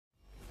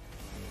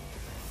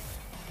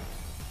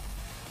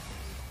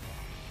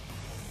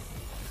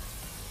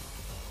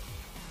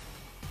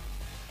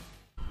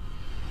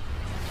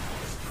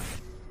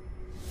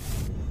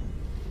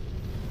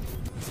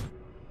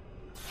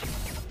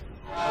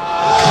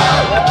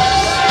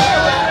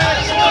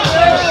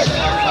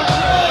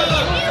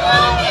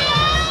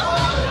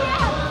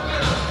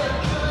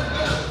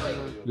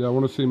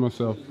see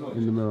myself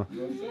in the mirror.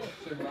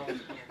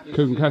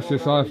 Kugan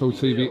Cassius, IFL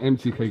TV,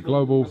 MTK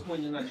Global.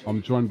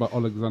 I'm joined by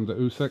Oleksandr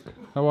USYK.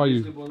 How are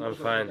you? I'm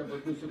fine.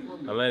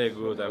 I'm very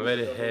good. I'm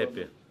very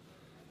happy.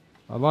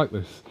 I like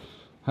this.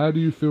 How do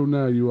you feel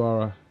now you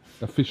are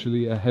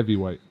officially a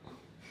heavyweight?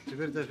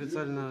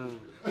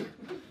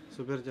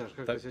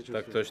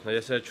 Так точно.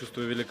 Я себя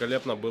чувствую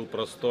великолепно. Был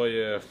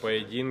простой в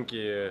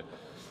поединке.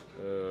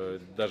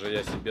 Даже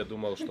я себе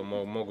думал, что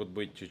могут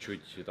быть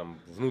чуть-чуть там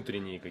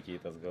внутренние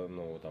какие-то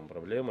там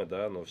проблемы,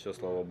 да, но все,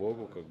 слава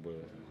богу, как бы.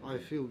 I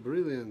feel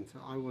brilliant.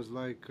 I was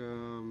like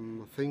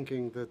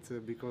thinking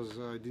that because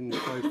I didn't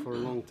fight for a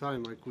long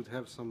time, I could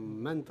have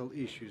some mental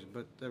issues,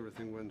 but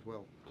everything went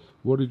well.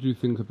 What did you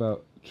think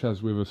about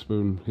CHAZZ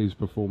WITHERSPOON, his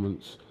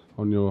performance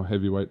on your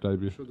heavyweight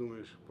debut? Что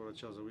думаешь про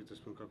CHAZZ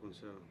WITHERSPOON, как он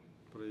себя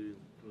проявил?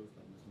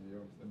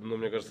 Ну,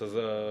 мне кажется,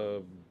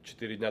 за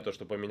 4 дня то,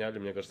 что поменяли,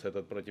 мне кажется,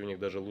 этот противник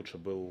даже лучше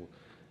был,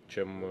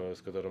 чем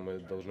с которым мы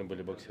должны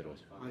были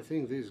боксировать. I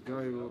think this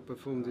guy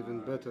performed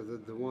even better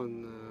than the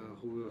one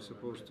who we were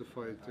supposed to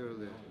fight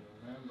earlier.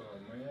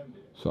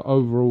 So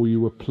overall,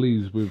 you were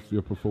pleased with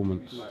your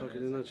performance? Так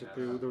или иначе,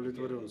 ты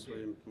удовлетворен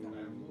своим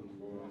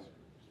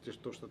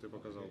то, что ты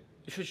показал.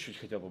 Еще чуть-чуть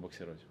хотел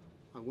побоксировать.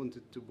 I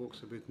wanted to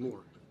box a bit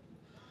more.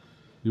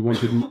 You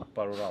wanted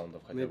пару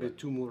раундов хотя бы. Maybe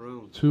 2 more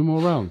rounds. 2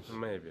 more rounds?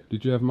 Maybe.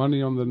 Did you have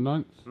money on the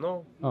 9th?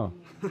 No. Oh.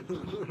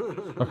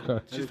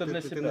 Okay. Чисто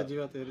для себя. Ты на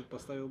 9-й, говорит,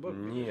 поставил бокс?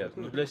 Нет,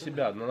 ну для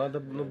себя, но надо,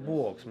 ну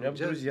бокс. Меня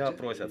друзья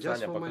просят,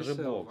 Саня, покажи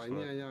бокс.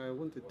 I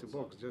wanted to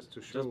box just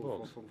to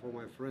show for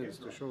my friends,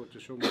 to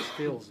show my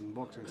skills and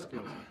boxing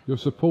skills. Your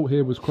support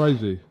here was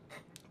crazy.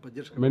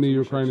 Many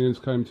Ukrainians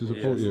came to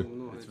support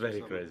you. It's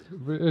very crazy.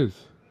 It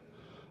is.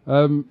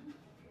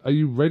 Are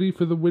you ready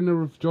for the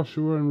winner of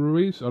Joshua and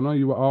Ruiz? I know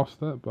you were asked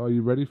that, but are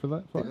you ready for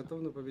that fight? Ты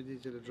готов на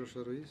победителя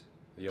Джоша Руиз?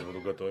 Я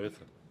буду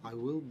готовиться. I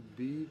will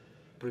be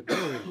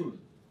preparing.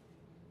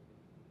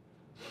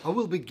 I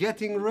will be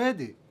getting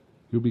ready.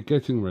 You'll be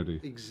getting ready.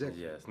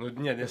 Exactly. Yes. Ну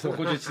нет, если он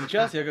хочет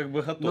сейчас, я как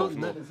бы готов.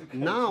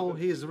 Now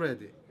he is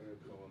ready.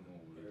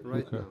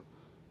 Right Okay.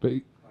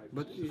 now.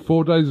 But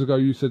 4 days ago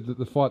you said that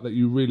the fight that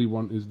you really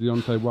want is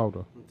Deontay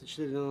Wilder. Ты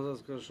 4 дня назад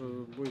скажешь,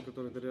 что бой,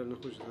 который ты реально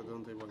хочешь, это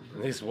Deontay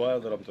Wilder. И с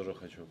Уайлдером тоже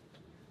хочу.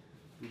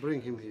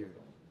 Bring him here.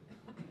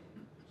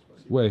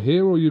 Where,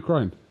 here or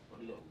Ukraine?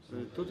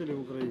 Тут или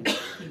в Украине?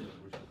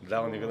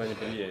 Да, он никогда не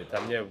приедет.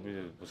 А мне,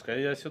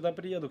 пускай я сюда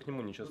приеду к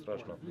нему, ничего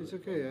страшного. It's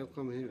okay, I'll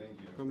come here.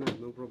 Come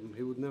on, no problem.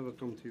 He would never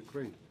come to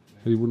Ukraine.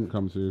 He wouldn't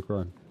come to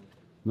Ukraine?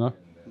 No?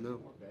 No.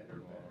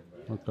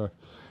 Okay.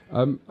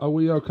 Are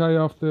we okay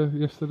after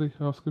yesterday,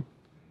 ask him?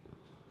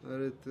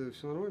 Говорит,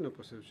 все нормально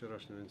после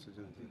вчерашнего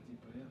инцидента?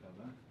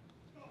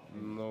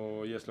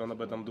 Ну, если он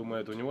об этом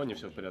думает, у него не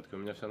все в порядке, у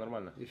меня все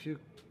нормально. If you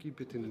keep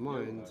it in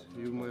mind,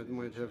 you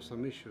might have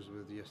some issues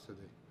with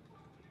yesterday.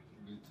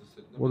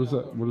 What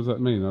does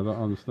that mean? I don't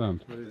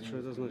understand. Говорит, что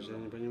это значит? Я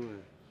не понимаю.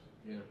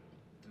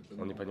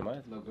 Он не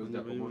понимает? Он не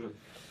понимает.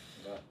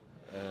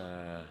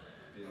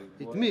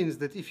 It means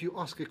that if you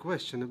ask a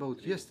question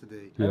about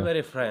yesterday, I'm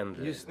very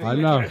friendly. I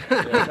know.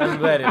 Yes, I'm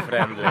very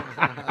friendly.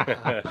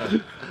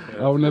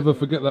 I'll never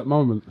forget that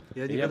moment.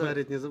 Я никогда,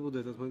 говорит, не забуду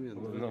этот момент.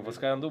 Ну,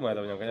 пускай он думает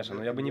об нем, конечно,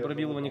 но я бы не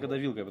пробил его никогда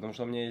вилкой, потому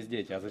что у меня есть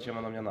дети, а зачем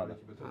оно мне надо?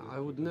 I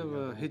would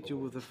never hit you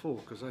with a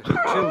fork, because I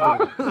have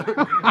children.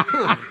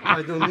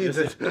 I don't need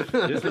it.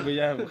 Если бы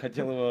я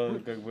хотел его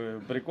как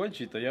бы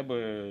прикончить, то я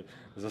бы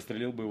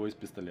застрелил бы его из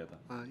пистолета.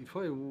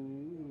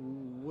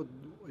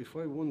 If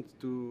I want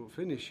to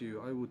finish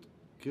you, I would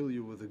kill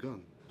you with a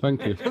gun.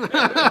 Thank you.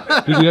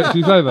 Did he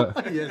actually say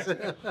that? Yes.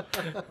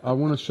 I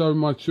want to show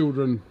my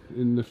children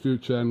in the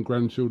future and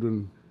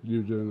grandchildren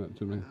you doing that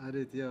to me.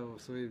 Говорит, я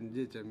своим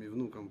детям и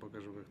внукам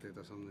покажу, как ты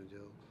это со мной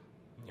делал.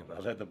 Не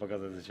надо это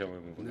показывать, зачем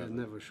ему показывать?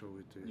 Never show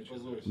it to you.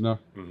 No?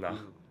 No.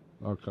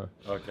 Okay.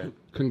 Okay.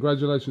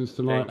 Congratulations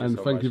tonight, Thank you and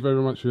so thank much. you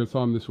very much for your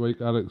time this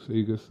week, Alex,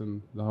 Egis,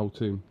 and the whole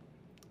team.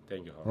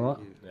 Thank you. All right?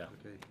 Yeah.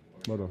 Okay.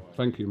 Well done.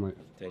 Thank you, mate.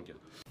 Thank you.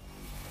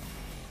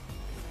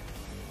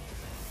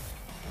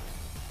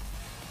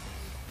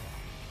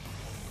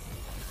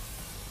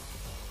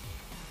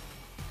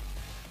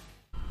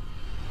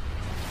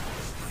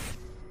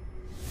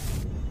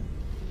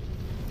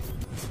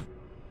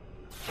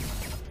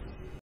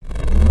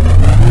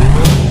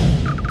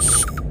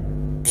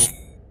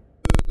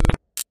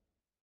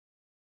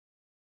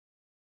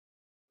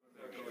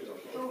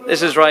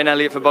 This is Ryan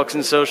Elliott for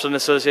Boxing Social in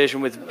association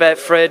with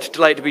Betfred.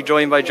 Delighted to be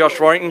joined by Josh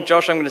Warrington.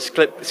 Josh, I'm going to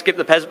skip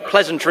the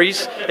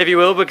pleasantries, if you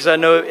will, because I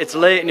know it's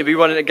late and you'll be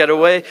wanting to get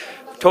away.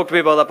 Talk to me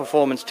about that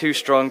performance. Too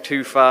strong,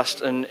 too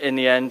fast, and in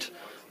the end,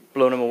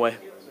 blown him away.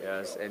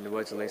 Yes, in the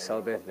words of Lee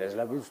Selby, there's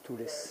levels to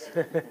this.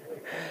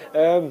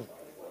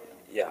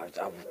 Yeah,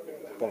 I'm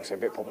obviously a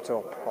bit pumped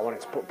up. I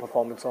wanted to put a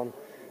performance on.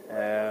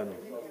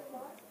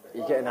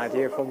 You get an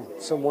idea from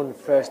someone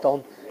first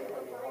on.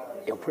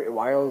 You're pretty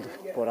wild,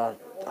 but I've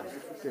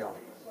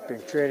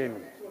been training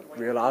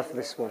real hard for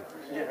this one,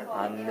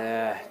 and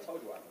I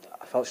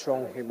felt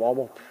strong in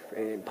warm-up,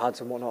 in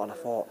pads and whatnot, and I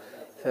thought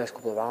first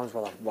couple of rounds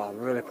while I'm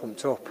really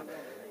pumped up,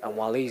 and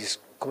while he's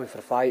coming for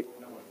the fight,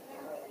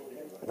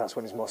 that's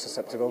when he's most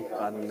susceptible.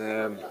 And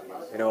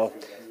you know,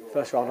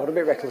 first round I was a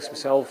bit reckless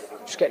myself,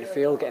 just getting a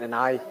feel, getting an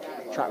eye,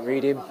 trying to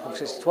read him.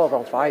 Obviously it's a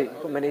 12-round fight,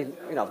 but many,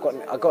 you know,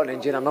 I've got an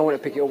engine. I know when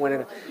to pick it up, when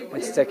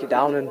to take it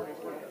down, and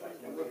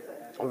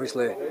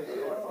obviously,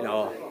 you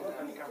know,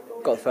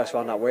 got the first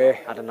round that way.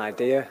 Had an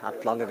idea,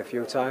 I'd landed a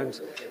few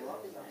times.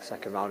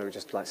 Second round, we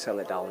just like settle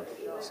it down,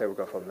 so we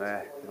go from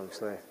there. And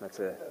obviously, that's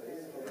the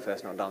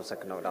first knockdown,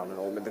 second knockdown, and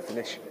ultimately the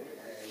finish.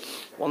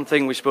 One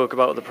thing we spoke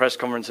about at the press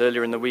conference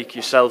earlier in the week,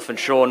 yourself and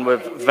Sean were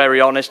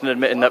very honest in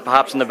admitting that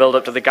perhaps in the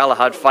build-up to the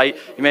Galahad fight,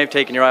 you may have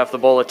taken your eye off the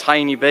ball a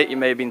tiny bit. You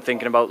may have been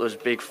thinking about those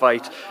big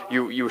fights.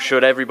 You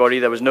showed everybody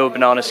there was no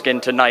banana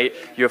skin tonight.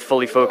 You were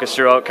fully focused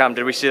throughout camp.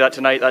 Did we see that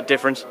tonight, that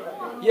difference?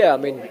 Yeah, I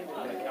mean,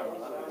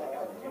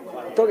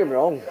 don't get me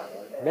wrong,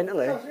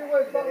 mentally,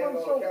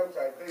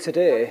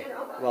 today,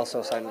 whilst I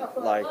was saying,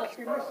 like,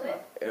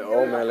 at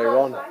home earlier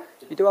on,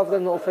 you do have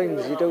them little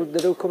things, they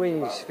do come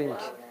in, you just think,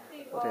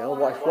 what the hell,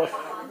 what if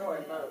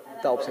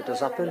that upset does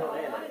happen?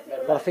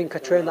 But I think I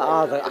train that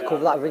hard, I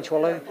cover that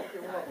eventuality.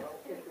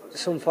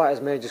 Some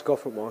fighters may just go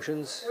through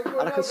motions,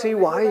 and I can see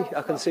why,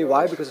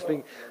 because I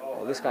think,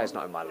 oh, this guy's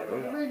not in my level,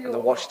 and they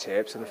watch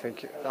tapes and they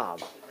think,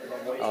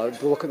 they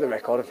look at the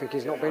record and think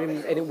he's not been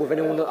in it with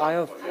anyone that I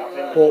have.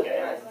 But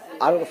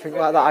I don't think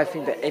like that. I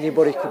think that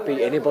anybody could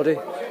beat anybody.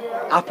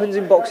 Happens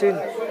in boxing.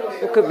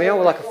 Look at me, I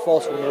was like a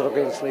false winner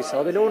against Lee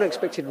Selby. No one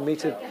expected me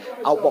to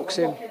outbox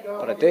him,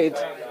 but I did.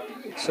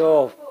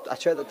 So I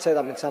try to take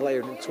that mentality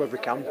into every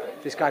camp.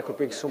 This guy could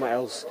bring something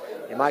else.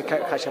 He might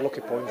catch a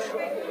lucky punch.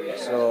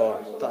 So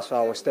that's why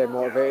I always stay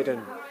motivated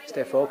and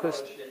stay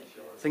focused.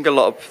 I think a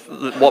lot of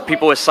what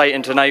people were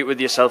citing tonight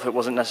with yourself, it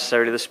wasn't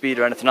necessarily the speed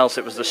or anything else,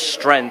 it was the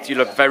strength. You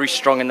look very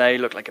strong in there, you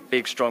look like a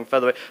big, strong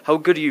featherweight. How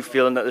good are you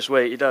feeling at this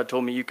weight? Your dad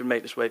told me you could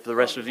make this weight for the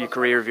rest of your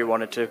career if you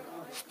wanted to.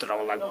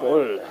 Strong like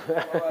bull.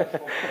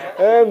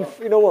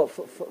 You know what,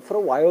 for a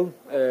while,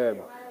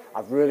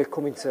 I've really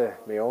come into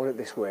my own at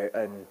this weight,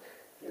 and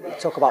you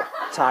talk about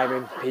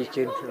timing,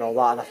 peaking and all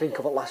that, and I think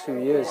over the last few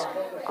years,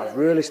 I've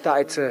really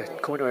started to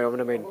come into my own.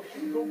 I mean,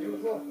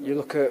 you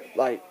look at,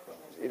 like,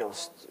 you know,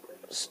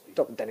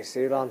 stop Dennis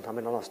Sealand. I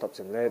mean, I know I stopped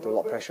him late, a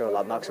lot of pressure,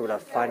 like Max would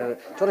have finally.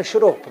 Johnny,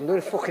 shut up, I'm doing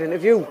a fucking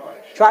interview.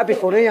 Try to be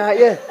funny, aren't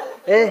you?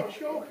 Eh?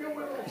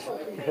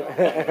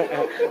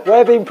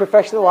 We're being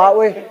professional, aren't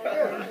we?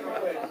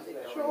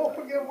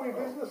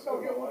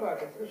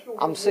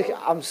 I'm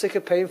sick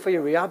of paying for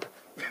your rehab.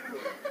 Do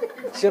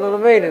you know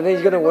what I mean? And then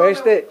you're going to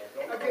waste it.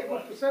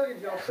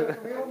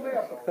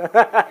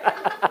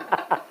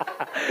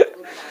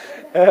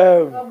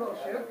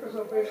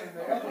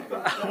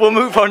 We'll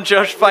move on,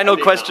 Josh. Final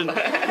question.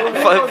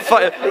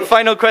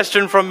 Final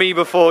question from me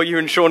before you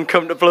and Sean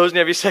come to blows and you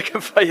have your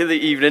second fight of the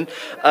evening.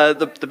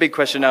 The big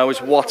question now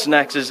is what's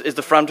next? Is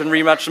the Frampton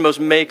rematch the most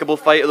makeable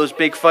fight of those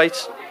big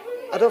fights?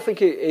 I don't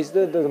think it is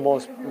the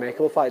most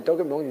makeable fight. Don't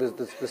get me wrong,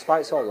 there's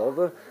fights all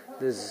over.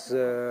 There's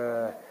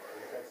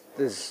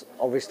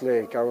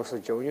obviously Gary Russell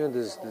Jr.,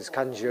 there's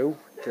Kanju,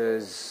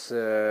 there's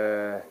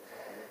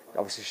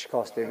obviously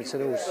Shakur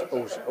Stevenson,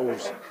 who's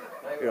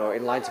you know,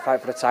 in line to fight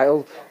for the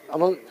title. I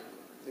know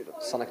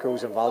Santa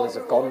Cruz and Valdez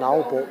have gone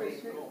now, but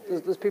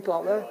there's people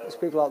out there.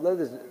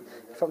 There's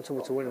Frampton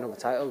were to win another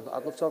title,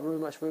 I'd love to have a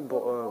rematch with him,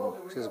 but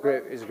he's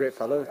a great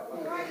fella,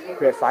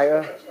 great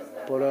fighter.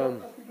 But I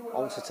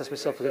want to test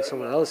myself against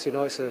someone else. You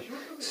know, it's a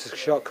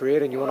short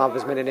career, and you want to have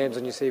as many names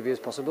on your CV as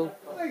possible.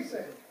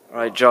 All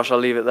right, Josh, I'll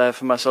leave it there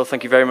for myself.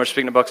 Thank you very much for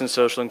speaking to Boxing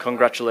Social, and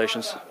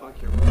congratulations.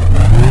 Thank you.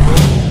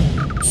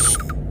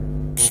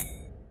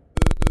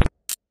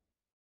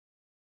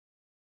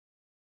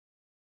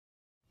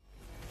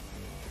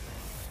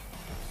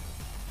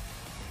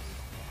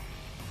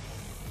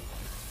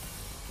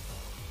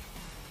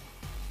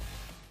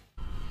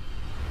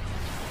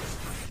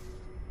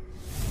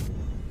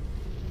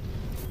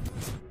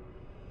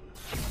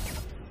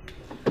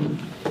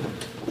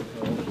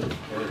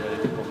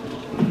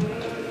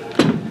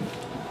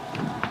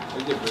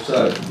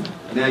 So,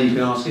 now you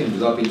can ask him,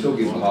 because I've been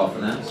talking for half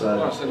an hour, so...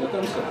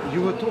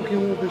 You were talking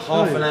all this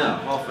Half time?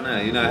 half an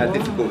hour. You know how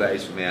difficult that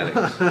is for me,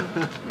 Alex.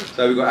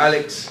 So we've got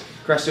Alex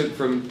Krasuk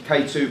from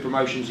K2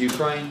 Promotions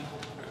Ukraine.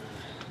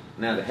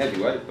 Now the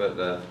heavyweight,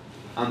 but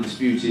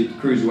undisputed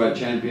cruiserweight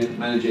champion,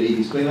 manager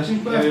Igis Klimas.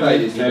 Whose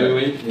birthday is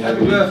today?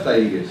 Happy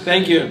birthday, Igis.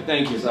 Thank you,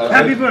 thank you. So,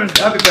 Happy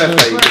birthday. Happy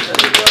birthday,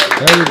 Igis.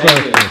 Happy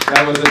birthday.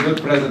 That was a good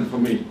present for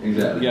me.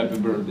 Exactly. Happy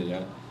birthday,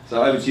 yeah.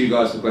 So over to you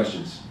guys for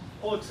questions.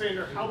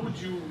 Alexander, how would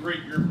you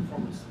rate your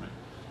performance tonight?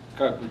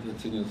 Как вы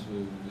оценили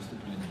свое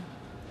выступление?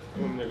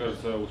 Ну, мне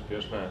кажется,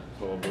 успешно.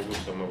 Слава богу,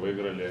 что мы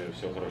выиграли,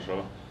 все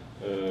хорошо.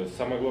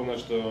 Самое главное,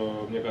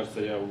 что, мне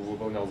кажется, я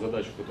выполнял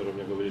задачу, которую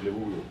мне говорили в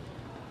углу.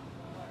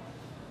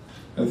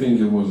 I think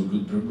it was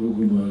good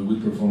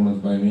performance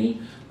by me,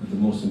 but the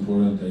most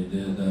important, I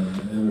did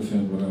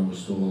everything what I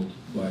was told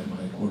by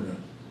my corner.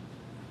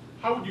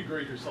 How would you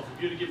grade yourself?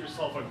 If you had to give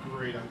yourself a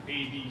grade on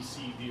A, B,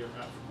 C, D, or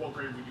F, what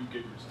grade would you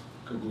give yourself?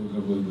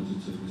 Какой бы ты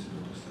цифру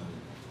себе поставил?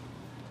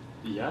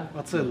 Я?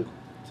 Оценку.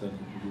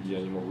 Я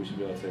не могу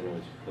себя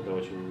оценивать. Это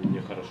очень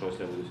нехорошо,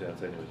 если я буду себя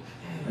оценивать.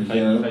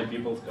 High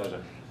people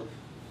скажет.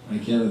 I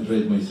cannot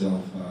rate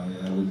myself.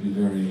 I would be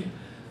very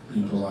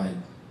impolite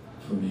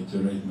for me to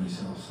rate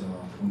myself. So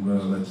I'm going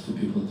to let two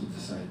people to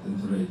decide and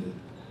to rate it.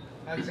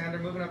 Alexander,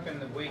 moving up in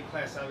the weight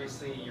class,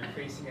 obviously you're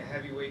facing a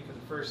heavyweight for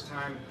the first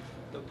time.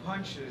 The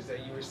punches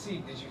that you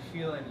received, did you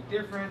feel any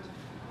different?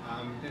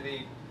 Did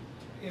they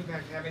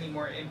have any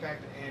more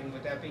impact? And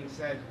with that being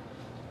said,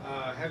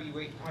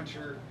 heavyweight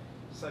puncher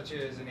such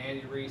as an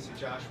Andy Ruiz or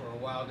Joshua or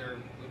Wilder,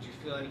 would you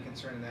feel any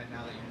concern in that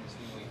now that you're in this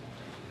new weight?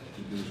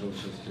 Ты перешел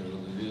сейчас в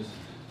тяжелый вес,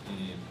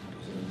 и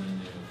по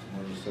сравнению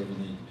можешь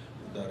сравнить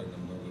удары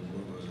намного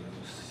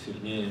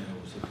сильнее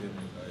у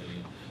соперника.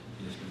 И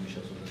если мы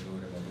сейчас уже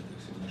говорим об этих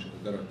сильнейших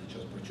ударах, ты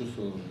сейчас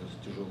почувствовал уже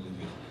тяжелый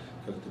вес.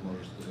 Как ты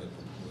можешь сказать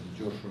по поводу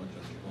Джошуа,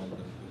 как и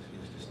Уайлдер,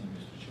 если с ними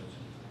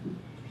встречаться?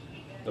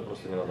 Да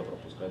просто не надо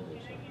пропускать, да и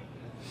все.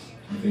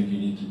 I think you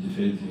need to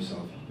defend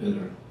yourself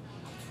better,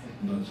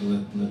 not to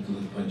let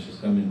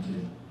punches come into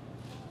you.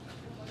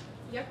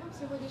 Як вам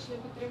сьогоднішня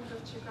підтримка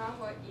в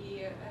Чикаго? І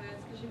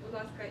скажіть, будь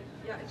ласка,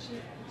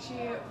 чи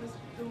ви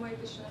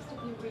думаєте, що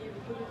наступні бої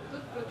будуть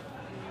тут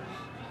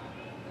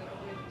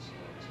робити, чи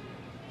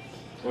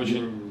ні?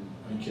 Очень...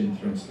 I can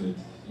translate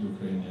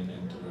Ukrainian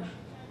into Russian.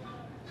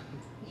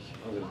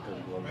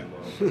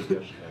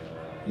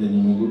 Я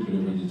не могу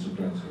переводить с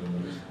украинского на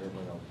русский.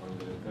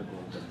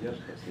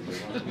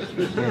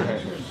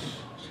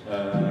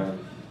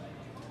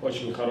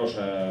 Очень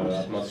хорошая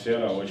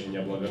атмосфера, очень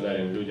я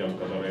благодарен людям,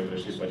 которые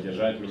пришли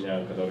поддержать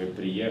меня, которые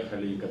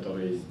приехали,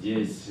 которые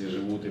здесь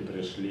живут и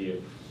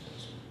пришли.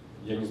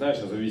 Я не знаю,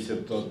 что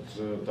зависит от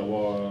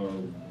того,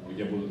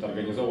 где будут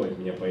организовывать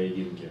мне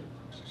поединки.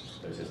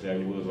 То есть, если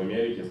они будут в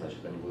Америке,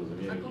 значит, они будут в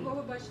Америке. А кого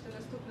ви бачите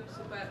наступним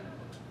суперником?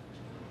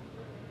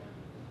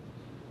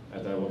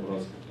 Это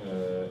вопрос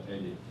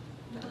Эдди.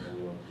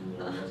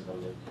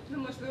 Ну,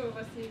 можливо, у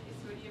вас є якісь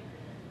свої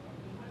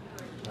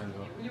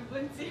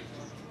улюбленці?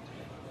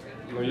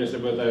 Ну, если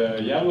бы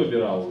это я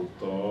выбирал,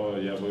 то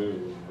я бы,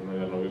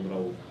 наверное,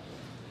 выбрал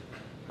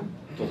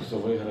тот, кто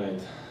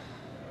выиграет.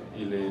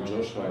 Или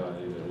Джошуа,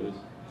 или Руиз.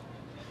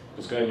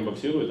 Пускай они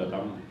боксируют, а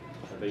там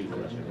это их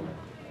задача.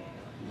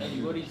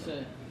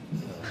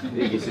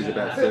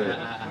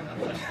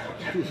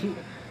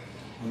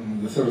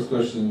 The first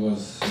question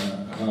was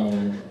how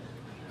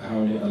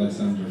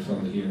Alexander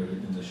felt here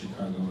in the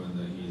Chicago, and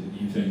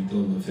he thanked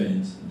all the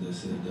fans. They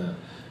said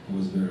it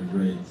was very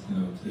great. You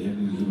know,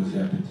 he was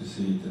happy to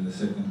see it. And the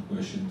second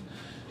question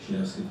she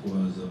asked it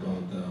was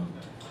about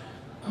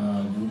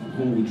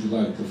who would you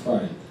like to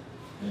fight?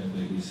 And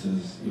he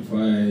says,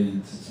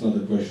 it's not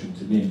a question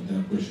to me.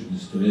 That question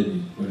is to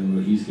Eddie.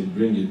 Whenever he can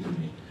bring it to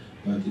me.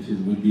 But if it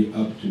would be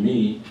up to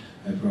me,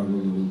 I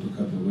probably will pick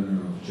up a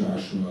winner of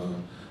Joshua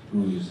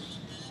Ruiz.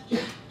 Do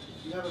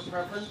you have a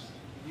preference?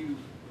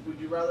 Would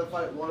you rather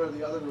fight one or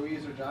the other,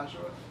 Ruiz or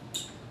Joshua?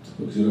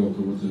 Боксировал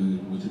кого-то,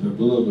 у тебя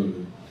было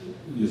бы,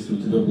 если у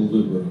тебя был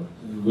выбор,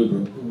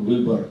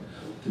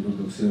 ты бы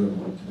боксировал,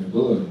 у тебя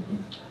было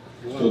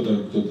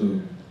кто-то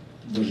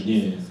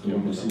важнее, кого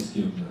боксить с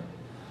кем?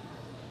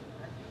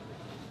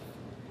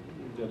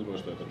 Я думаю,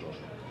 что это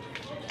Джошуа.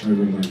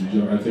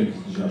 I think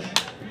it's Joshua.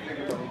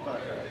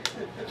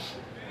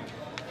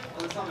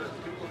 Олександр,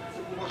 це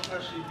був ваш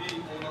перший бій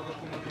у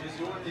надважкому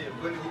дивізіоні,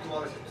 ви не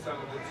готувалися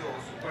спеціально до цього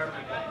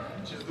суперника.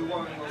 Чи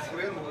здивував він вас в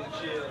рингу,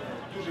 чи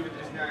дуже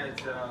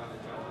відрізняється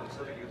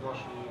все-таки від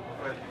вашої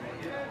попередньої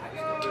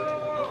ваги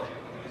у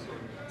надважкому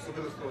дивізіоні?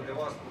 Особисто для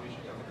вас, по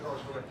відчуттям. Ви казали,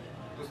 що ви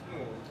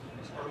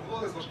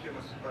спарували з важкими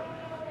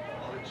суперниками,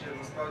 але чи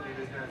насправді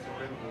відрізняється в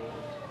рингу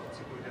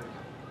ці поєдинки?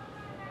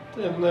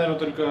 Нет, наверное,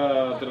 только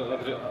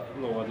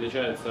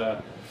отличается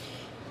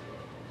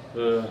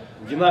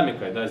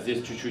динамикой, да,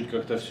 здесь чуть-чуть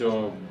как-то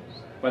все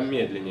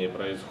помедленнее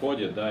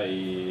происходит, да,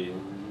 и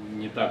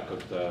не так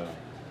как-то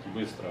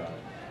быстро.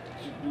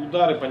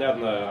 Удары,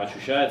 понятно,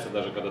 ощущаются,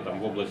 даже когда там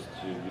в область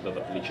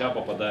где-то плеча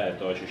попадает,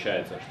 то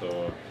ощущается,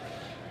 что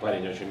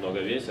парень очень много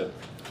весит.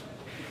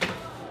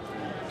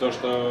 То,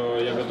 что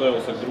я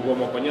готовился к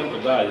другому оппоненту,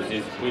 да,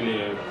 здесь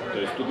были, то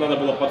есть тут надо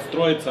было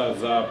подстроиться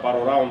за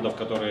пару раундов,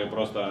 которые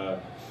просто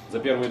за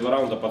первые 2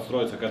 раунда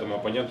подстроиться к этому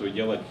оппоненту и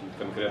делать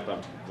конкретно,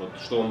 вот,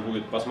 что он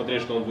будет,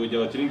 посмотреть, что он будет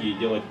делать в ринге и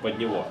делать под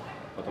него.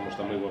 Потому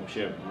что мы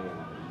вообще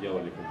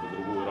делали как бы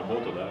другую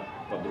работу, да,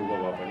 под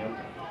другого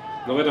оппонента.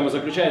 Но в этом и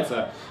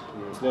заключается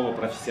слово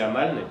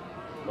профессиональный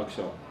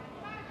боксер.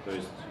 То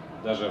есть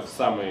даже в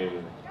самый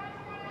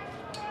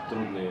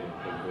трудный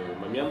как бы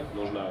момент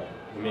нужно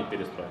уметь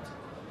перестроиться.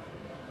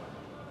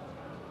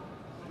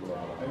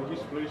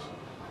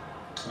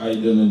 I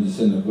don't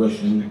understand the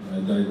question. I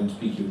don't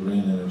speak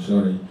Ukrainian, I'm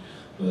sorry,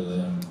 but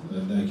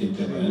I can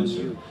tell the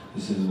answer.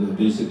 This is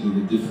basically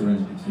the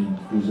difference between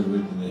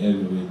cruiserweight and the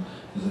heavyweight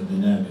is the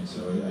dynamic.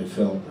 So I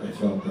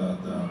felt that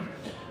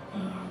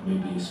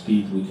maybe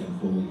speed we can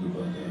hold,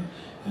 but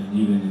and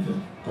even if a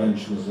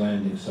punch was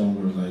landing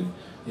somewhere like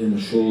in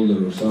the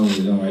shoulder or somewhere,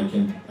 you know,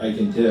 I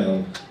can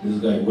tell this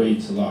guy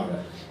weighs a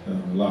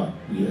lot.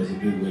 He has a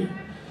big weight,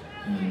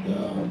 and.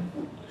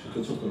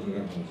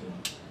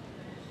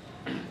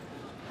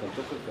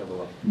 Только какая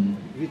была?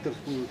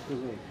 WITHERSPOON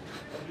сказал.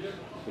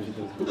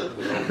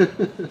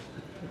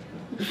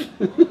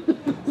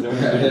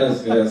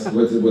 I asked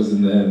what it was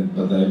in the end,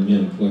 but I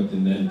meant what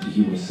in the end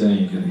he was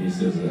saying, and he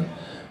says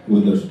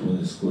WITHERSPOON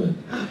is quit.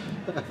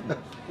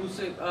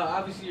 USYK,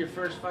 obviously your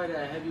first fight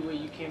at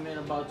heavyweight, you came in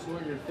about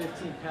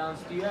 215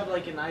 pounds. Do you have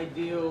like an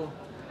ideal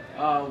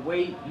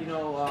weight, you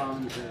know,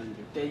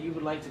 that you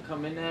would like to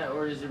come in at,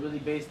 or is it really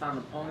based on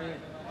opponent?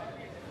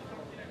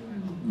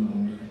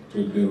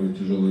 Твой первый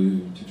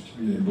тяжелый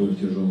бой в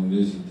тяжелом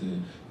весе, ты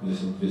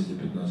весил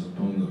 215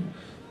 паундов.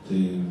 Ты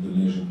в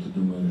дальнейшем ты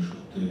думаешь,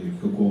 в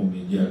каком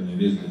идеальный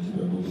вес для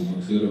тебя был бы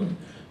боксирован,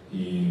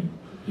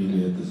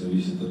 или это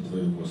зависит от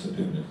твоего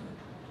соперника?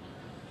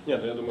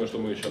 Нет, ну я думаю, что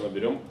мы еще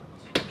наберем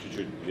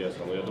чуть-чуть веса,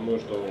 но я думаю,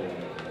 что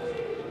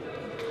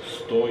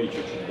 100 и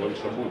чуть-чуть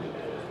больше будет.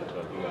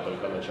 Это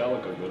только начало,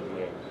 как бы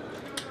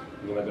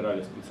мы не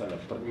набирали специально.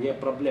 Не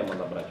проблема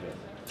набрать вес.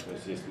 То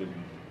есть если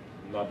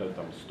надо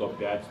там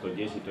 105,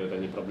 110, то это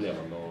не проблема,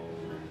 но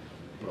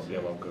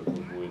проблема как бы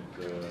будет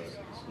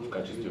в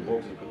качестве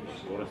бокса, как бы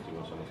скорости и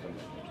во всем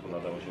остальном, что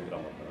надо очень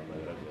грамотно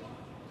набирать вес.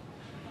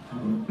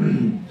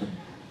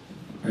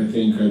 I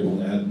think I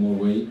will add more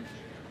weight,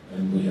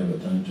 and we have a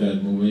time to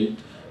add more weight,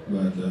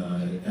 but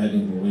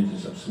adding more weight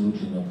is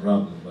absolutely no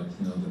problem, but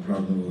you know, the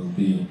problem will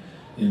be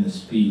in the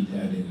speed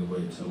adding the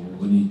weight, so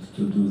we need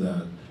to do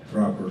that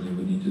properly,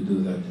 we need to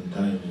do that in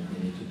timing,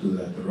 we need to do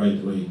that the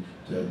right way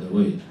to add the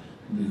weight,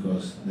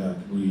 because that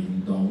we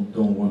don't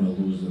want to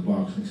lose the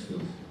boxing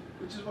skills.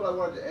 Which is what I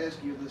wanted to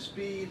ask you. The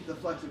speed, the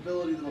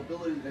flexibility, the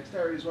mobility, the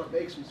dexterity is what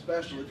makes him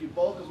special. If you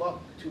bulk him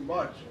up too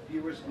much,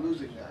 you risk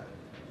losing that.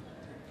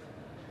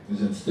 Is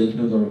that a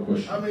statement or a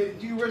question? I mean,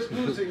 do you risk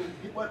losing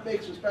what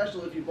makes him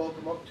special if you bulk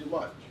him up too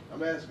much?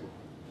 I'm asking.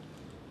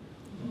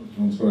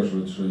 Он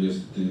спрашивает, что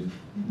если ты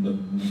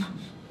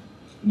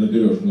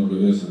наберешь много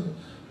веса,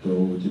 то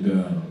у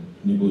тебя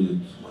не будет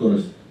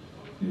скорости,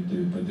 и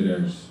ты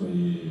потеряешь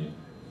свои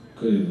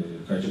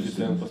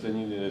качества.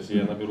 Если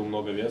я наберу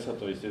много веса,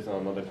 то,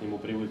 естественно, надо к нему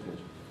привыкнуть.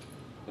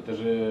 Это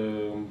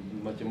же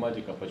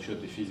математика,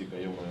 подсчет и физика,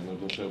 ё-моё,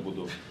 нужно, что я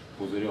буду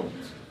пузырем.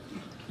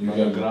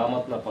 Надо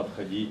грамотно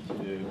подходить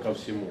ко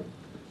всему.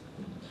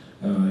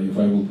 If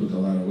I will put a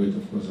lot of weight,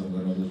 of course, I'm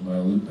going to lose my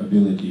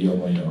ability,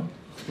 ё-моё.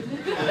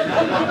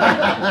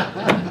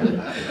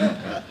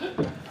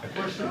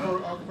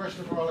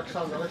 Question for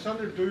Alexander.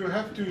 Alexander, do you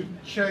have to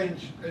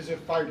change as a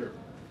fighter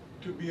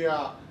to be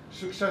a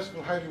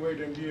successful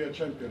heavyweight and be a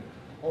champion?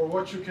 Or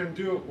what you can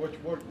do, what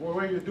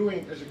you're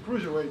doing as a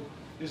cruiserweight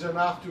is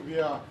enough to be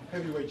a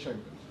heavyweight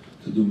champion?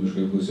 Ты думаешь,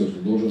 как боксер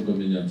должен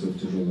поменяться в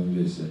тяжелом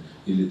весе,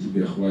 или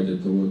тебе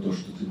хватит того,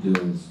 что ты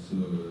делал с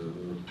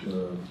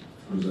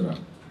крузера?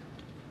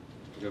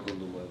 Как он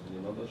думает, не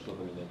надо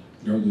что-то менять?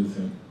 How do you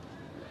think?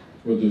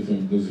 What do you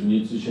think? Does he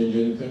need to change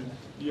anything?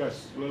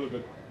 Yes, a little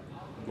bit.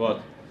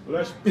 What?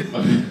 Less.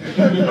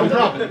 No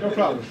problem, no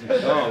problem.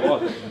 Oh,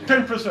 what?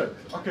 10%.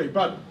 Okay,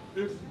 but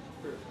if,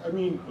 I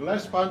mean,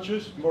 less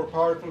punches, more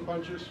powerful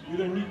punches. You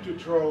don't need to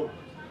throw,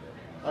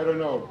 I don't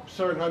know,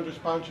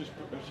 700 punches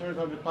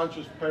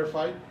per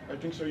fight. I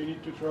think so. You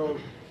need to throw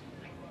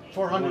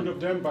 400 of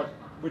them, but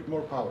with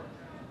more power.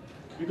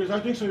 Because I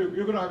think so.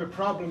 You're going to have a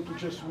problem to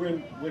just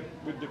win with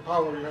the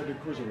power you had in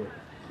cruiserweight.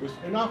 It's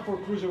enough for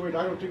cruiserweight.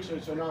 I don't think so.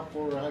 It's enough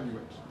for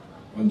heavyweights.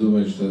 Он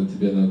думает, что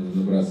тебе надо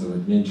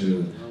набрасывать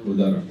меньше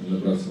ударов, ты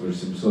набрасываешь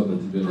 700, а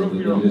тебе надо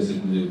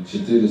набрасывать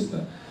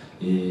 400,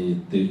 и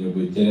ты как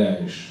бы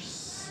теряешь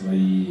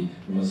свои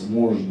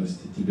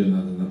возможности, тебе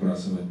надо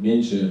набрасывать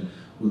меньше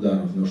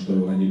ударов, но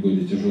чтобы они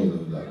были тяжелые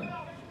удары.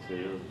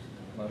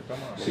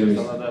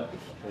 Серьезно? Надо...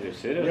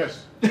 Серьезно? Yes.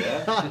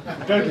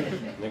 Да?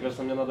 Мне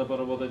кажется, мне надо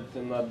поработать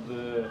над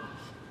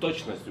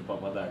точностью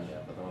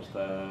попадания, потому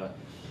что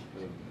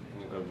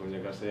как бы, мне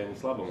кажется, я не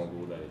слабо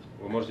могу ударить.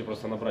 Вы можете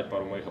просто набрать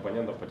пару моих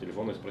оппонентов по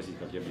телефону и спросить,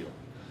 как я бил.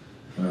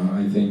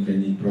 I think I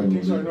need probably...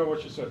 I think so. I know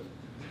what you said.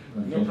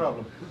 Okay. No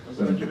problem. I'm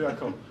going to give you a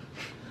call.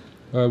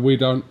 We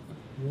don't...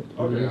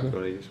 Okay.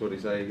 What did he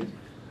say again?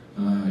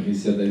 He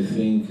said, I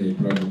think I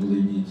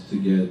probably need to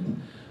get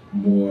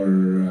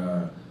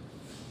more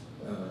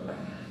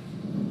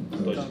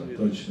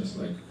точность,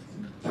 like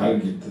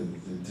target,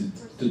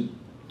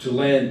 to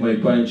land my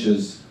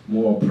punches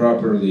more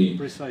properly.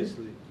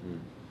 Precisely.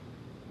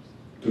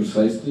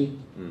 Precisely?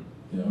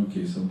 Yeah,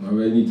 okay, so I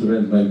need to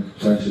land my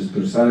punches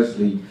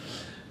precisely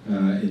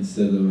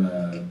instead of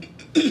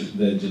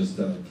that just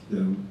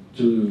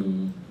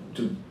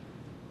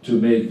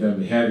to make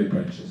them heavy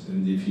punches.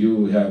 And if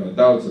you have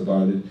doubts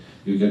about it,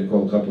 you can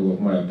call a couple of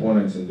my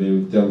opponents and they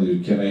will tell you,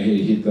 can I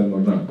hit them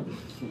or not?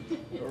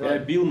 Я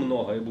бил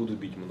много и буду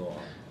бить много.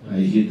 I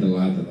hit a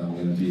lot and I'm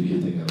going to be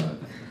hitting a lot.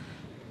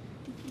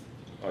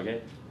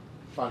 Okay?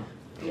 Fun.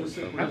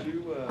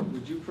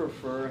 Would you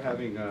prefer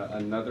having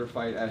another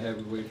fight at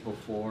heavyweight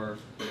before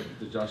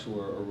the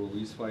Joshua or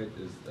Ruiz fight?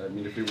 I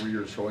mean, if it were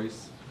your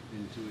choice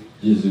in 2 weeks.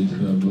 Если у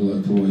тебя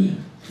был твой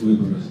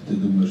выбор, ты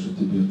думаешь, что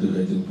ты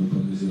хотел бы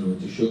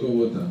побоксировать еще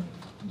кого-то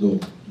до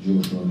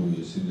Джошуа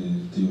Руиз, или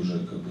ты уже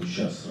как бы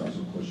сейчас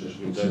сразу хочешь?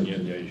 Да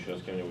нет, я еще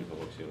с кем-нибудь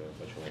побоксирую,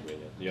 почему бы и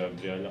нет. Я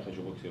реально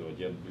хочу боксировать,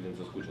 я, блин,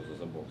 соскучился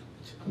за бокс.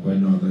 Why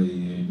not?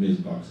 I miss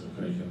boxing.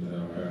 I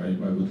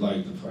would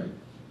like to fight.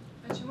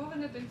 А чому ви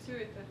не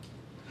танцюєте?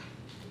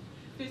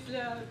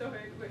 Після того,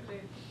 як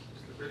виграєте?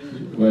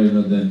 Why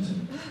not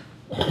dancing?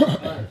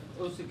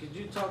 Usyk, could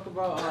you talk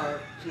about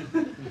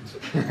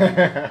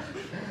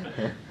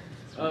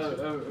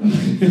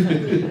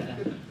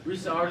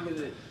recent article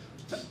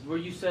where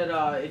you said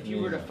if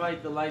you were to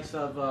fight the likes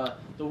of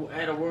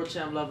at a world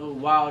champ level,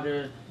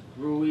 Wilder,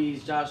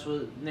 Ruiz,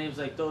 Joshua, names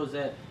like those,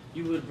 that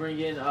you would bring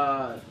in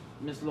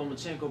Ms.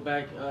 Lomachenko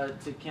back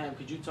to camp.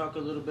 Could you talk a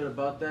little bit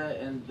about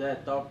that and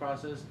that thought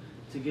process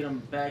to get him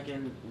back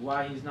and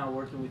why he's not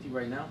working with you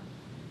right now?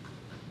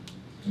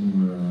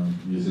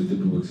 Если ты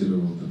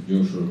побоксировал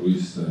Джошуа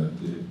Руиса,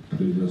 ты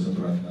привез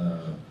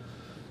обратно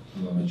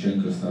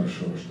Ломаченко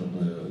старшего,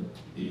 чтобы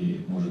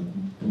и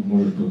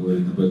можешь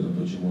поговорить об этом,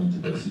 почему он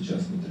тебя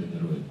сейчас не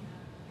тренирует.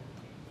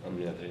 Он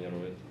меня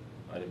тренирует,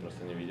 они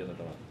просто не видят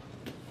этого.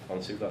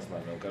 Он всегда с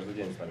нами, он каждый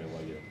день с нами в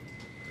лагере.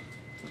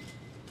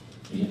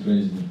 He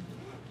trains me,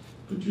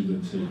 but you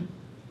don't say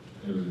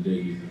every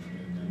day he's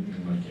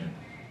in my camp.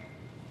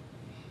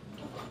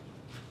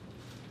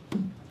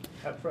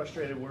 How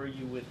frustrated were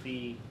you with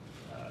the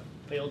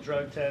failed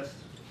drug test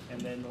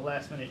and then the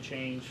last minute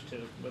change to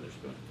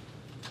Witherspoon?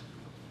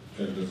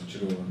 Как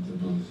разочарован ты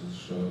был,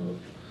 что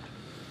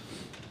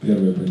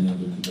первый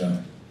оппонент у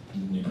тебя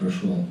не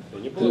прошел?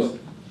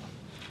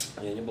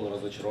 Я не был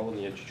разочарован,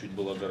 я чуть-чуть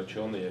был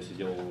огорчен, я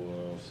сидел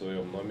в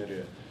своем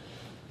номере,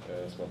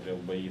 смотрел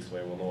бои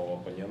своего нового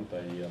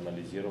оппонента и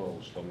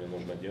анализировал, что мне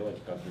нужно делать,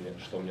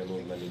 что мне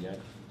нужно менять,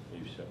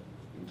 и все.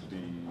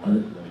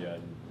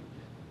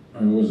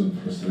 I wasn't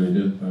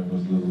frustrated, I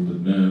was a little bit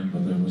mad,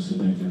 but I was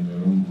sitting in the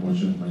room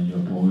watching my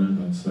opponent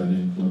and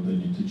studying what they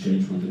need to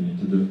change, what they need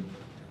to do.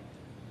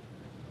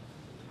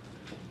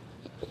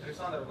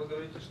 Александр, вы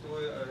говорите, что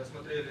вы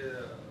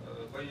смотрели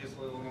бои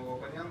своего нового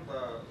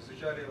оппонента,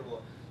 изучали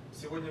его.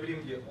 Сегодня в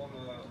ринге он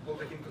был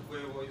таким, как вы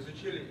его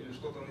изучили, или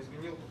что-то он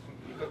изменил?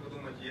 И как вы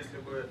думаете, если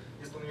бы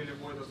не остановили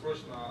бой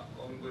досрочно,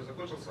 он бы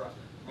закончился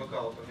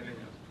нокаутом или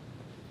нет?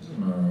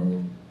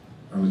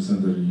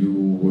 Alexander,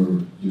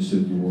 you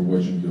said you were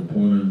watching your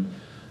opponent,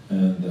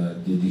 and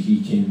did he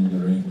came in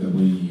the ring the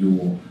way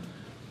you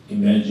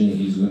imagine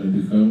he's going to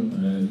be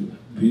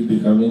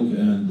becoming,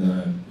 and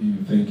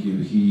you think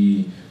if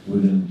he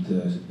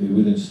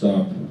wouldn't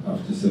stop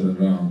after 7th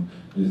round,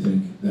 do you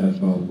think that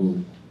bout will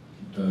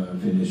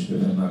finish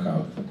with a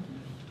knockout?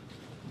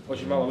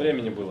 Очень мало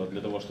времени было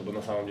для того, чтобы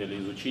на самом деле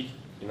изучить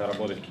и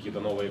наработать какие-то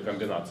новые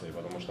комбинации,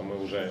 потому что мы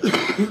уже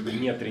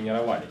не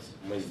тренировались.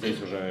 Мы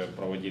здесь уже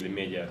проводили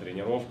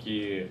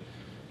медиа-тренировки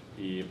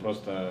и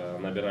просто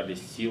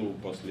набирались сил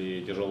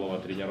после тяжелого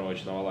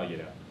тренировочного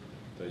лагеря.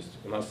 То есть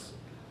у нас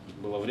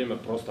было время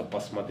просто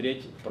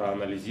посмотреть,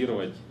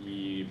 проанализировать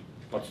и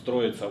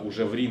подстроиться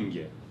уже в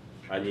ринге,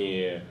 а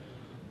не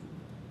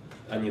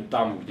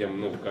там, где,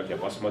 как я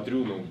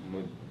посмотрю,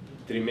 мы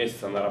 3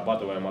 месяца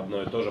нарабатываем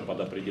одно и то же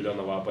под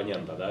определенного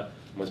оппонента, да?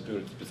 Мы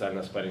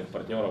специально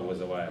спарринг-партнеров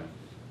вызываем.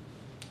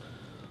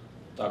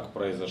 Так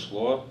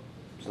произошло,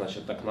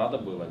 значит, так надо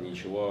было,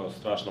 ничего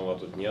страшного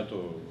тут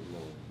нету.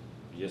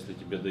 Если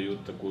тебе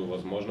дают такую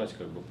возможность,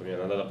 как бы,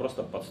 надо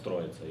просто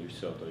подстроиться, и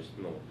все, то есть,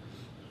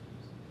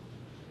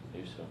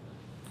 и все.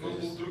 Он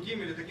был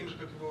другим или таким же,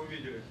 как вы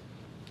увидели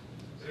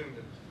в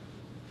ринге?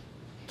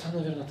 Да,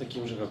 наверное,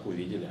 таким же, как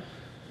увидели.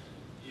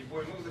 И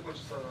бой мог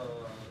закончиться...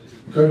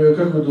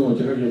 Как вы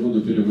думаете, как я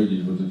буду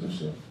переводить вот это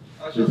все?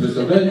 Вы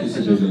представляете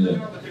себе или нет? Не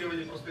надо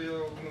переводить, просто я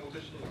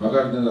уточнил. А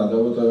как не надо?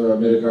 Вот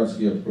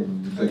американский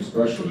так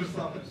спрашивают.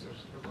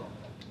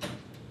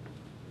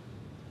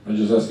 I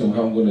just ask him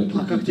how I'm going to...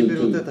 А как теперь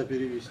вот это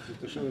перевести?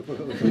 То, что вы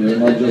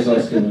I just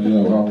ask him,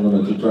 how I'm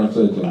going to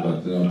translate all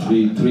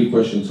that. Three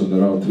questions on the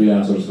round, 3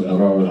 answers on the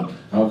round.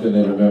 How can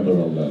I remember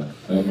all that?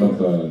 I'm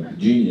not a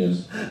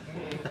genius.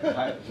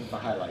 The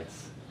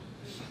highlights.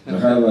 The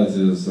highlights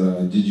is,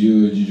 did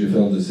you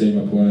feel the same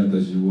opponent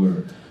as you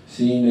were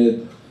seeing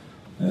it?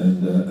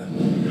 And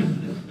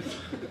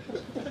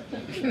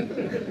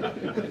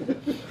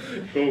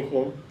Go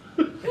home.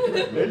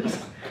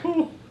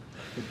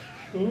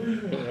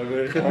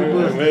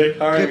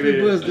 Happy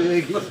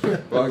birthday.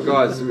 Right,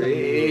 guys, it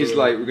is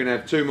late. We're going to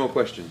have 2 more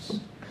questions.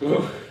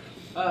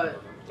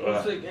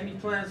 Usyk, any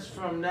plans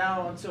from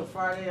now until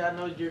Friday? I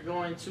know you're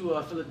going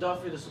to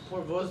Philadelphia to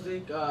support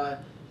Vosdik.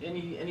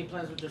 Any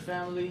plans with your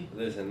family?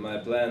 Listen, my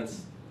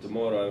plans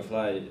tomorrow I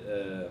fly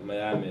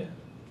Miami,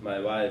 my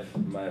wife,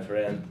 my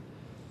friend.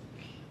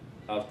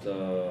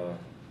 After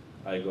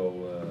I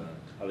go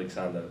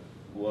Alexander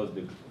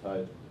Vosdik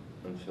fight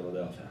in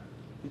Philadelphia.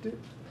 You do?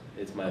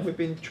 It's my. We've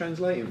been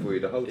translating for you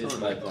the whole time. It's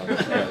my plan. It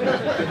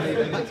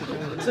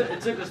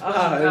took a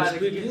special guy to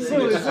get this.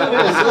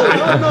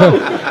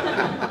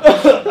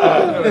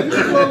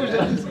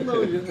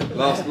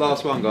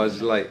 Last one, guys.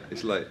 It's late.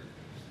 It's late.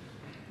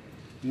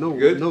 No,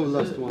 good. No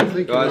last one. Thank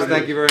you. Guys,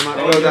 thank you very much.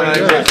 Well done,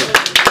 Alex.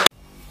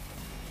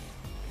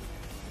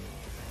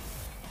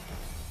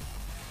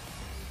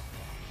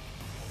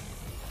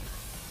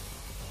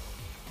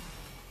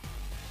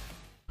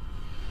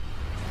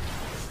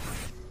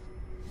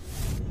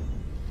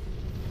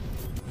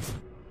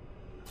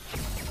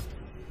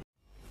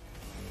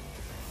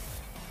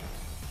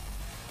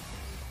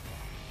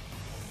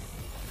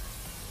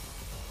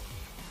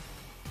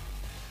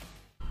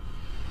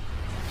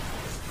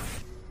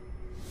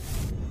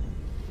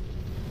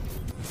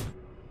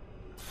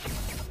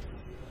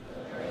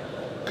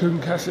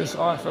 Cassis,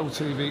 IFL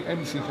TV,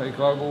 MCK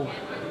Global,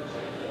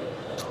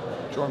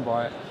 joined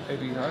by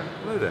Eddie Hearn.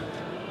 Hello there.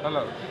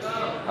 Hello.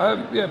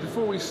 Yeah,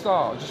 before we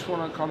start, I just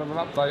want to kind of an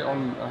update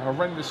on a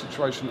horrendous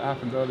situation that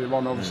happened earlier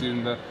on, obviously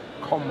in the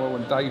Conwell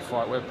and Day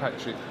fight, where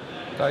Patrick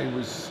Day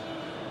was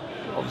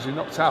obviously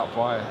knocked out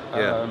by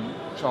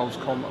Charles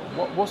Conwell.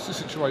 What's the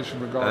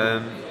situation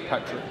regarding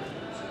Patrick?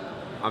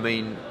 I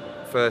mean,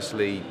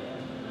 firstly,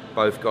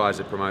 both guys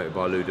are promoted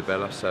by Lou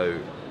DiBella, so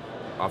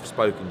I've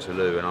spoken to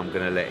Lou and I'm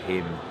going to let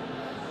him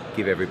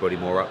give everybody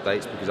more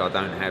updates because I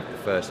don't have the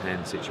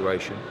first-hand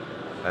situation.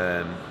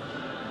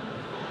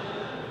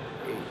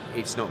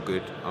 It's not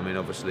good. I mean,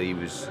 obviously he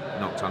was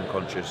knocked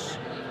unconscious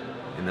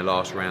in the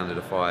last round of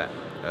the fight.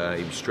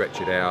 He was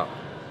stretchered out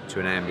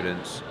to an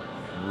ambulance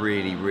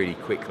really, really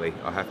quickly,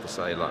 I have to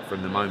say. Like,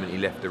 from the moment he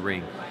left the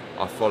ring,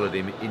 I followed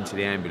him into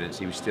the ambulance.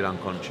 He was still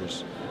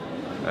unconscious.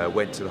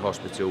 Went to the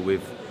hospital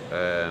with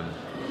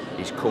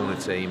his corner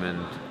team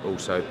and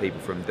also people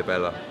from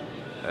DiBella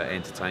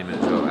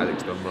Entertainment as well,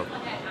 Alex Dombrov.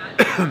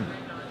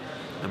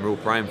 And we're all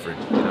praying for him.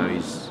 You know,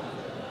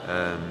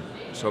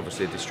 it's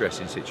obviously a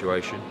distressing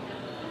situation,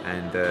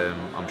 and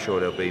I'm sure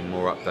there'll be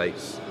more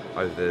updates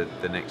over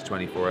the next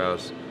 24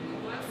 hours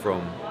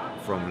from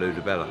Lou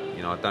DiBella.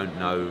 You know, I don't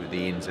know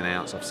the ins and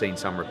outs. I've seen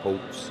some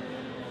reports,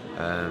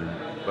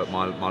 but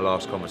my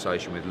last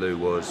conversation with Lou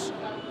was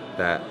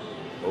that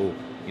all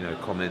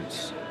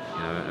comments,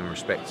 in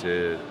respect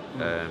to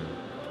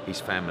his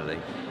family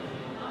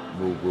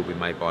will be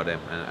made by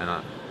them, and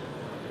I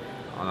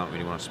don't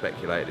really want to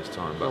speculate at this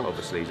time, but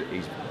obviously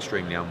he's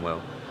extremely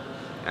unwell,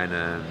 and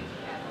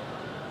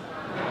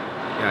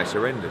it's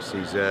horrendous.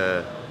 It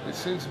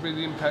seems to be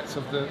the impact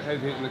of the head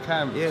hitting the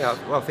canvas. Yeah,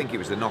 well, I think it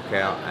was the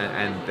knockout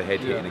and the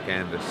head hitting the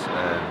canvas.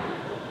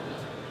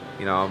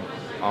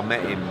 I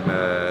met him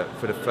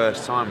for the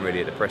first time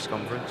really at the press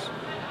conference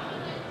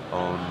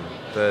on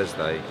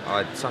Thursday.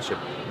 I had such a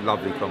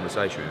lovely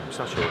conversation with him,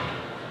 such a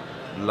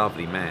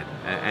lovely man,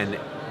 and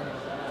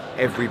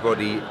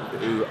everybody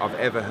who I've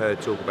ever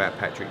heard talk about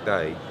Patrick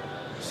Day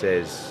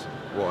says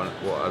what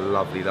a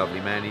lovely,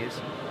 lovely man he is,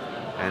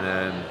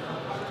 and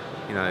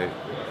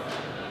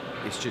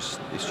it's just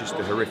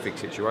a horrific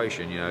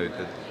situation.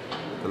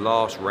 The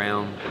last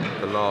round,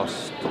 the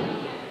last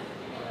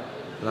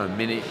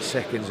minute,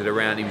 seconds of the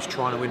round, he was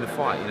trying to win the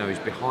fight. He was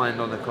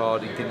behind on the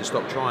card. He didn't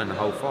stop trying the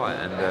whole fight,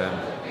 and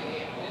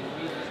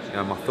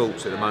my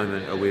thoughts at the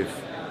moment are with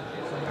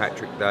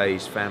Patrick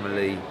Day's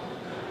family,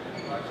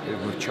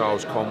 with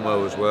Charles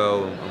Conwell as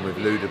well, and with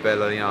Lou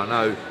DiBella. I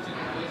know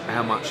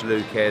how much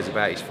Lou cares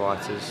about his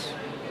fighters,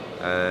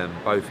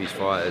 both his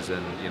fighters,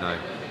 and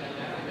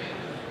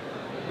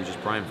we're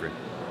just praying for him.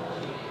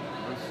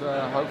 Let's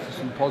hope for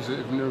some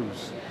positive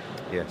news.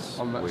 Yes,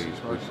 on that we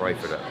pray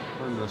for that.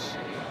 Horrendous.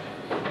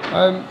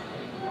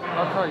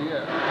 Okay,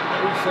 yeah.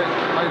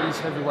 USYK made his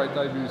heavyweight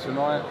debut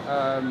tonight.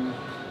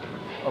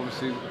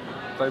 Obviously,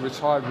 they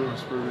retired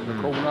WITHERSPOON in the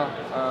corner.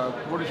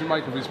 What did you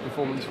make of his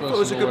performance? First, it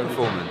was a good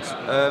performance.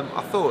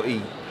 I thought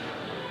he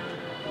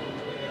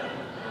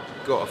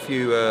got a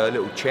few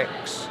little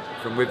checks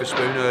from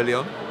WITHERSPOON early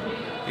on.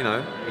 He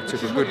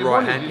took a good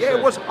right hand. Yeah,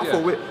 it was. I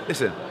thought.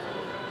 Listen,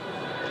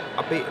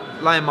 I'll be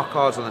laying my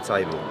cards on the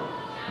table.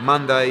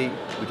 Monday,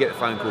 we get a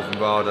phone call from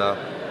VADA.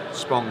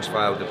 SPONG's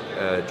failed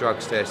the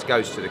drugs test.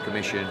 Goes to the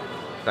commission.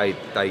 They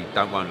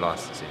won't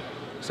license him.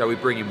 So we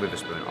bring in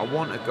WITHERSPOON. I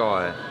want a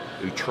guy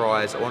who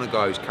tries. I want a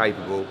guy who's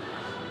capable.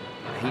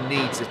 He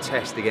needs a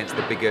test against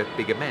the bigger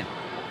men.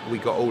 We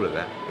got all of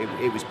that.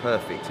 It was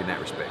perfect in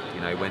that respect. He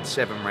went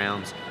 7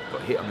 rounds,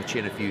 got hit on the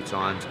chin a few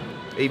times.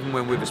 Even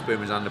when WITHERSPOON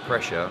was under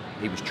pressure,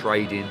 he was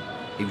trading.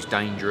 He was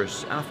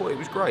dangerous, and I thought it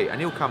was great.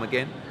 And he'll come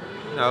again.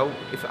 I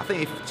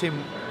think if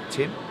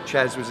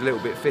CHAZZ was a little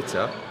bit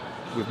fitter,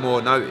 with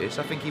more notice,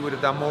 I think he would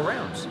have done more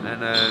rounds.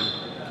 And I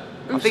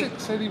think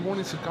said he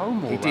wanted to go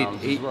more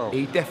rounds as well.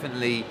 He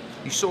definitely.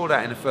 You saw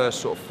that in the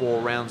first sort of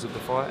 4 rounds of the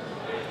fight.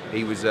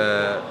 He was.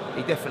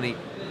 He definitely.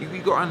 You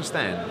got to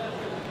understand,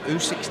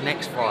 USYK's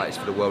next fight is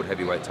for the world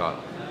heavyweight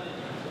title,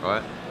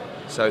 right?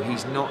 So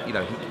he's not.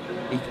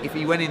 If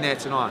he went in there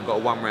tonight and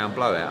got a 1-round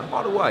blowout, and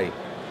by the way,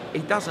 he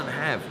doesn't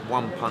have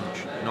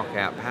 1-punch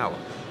knockout power.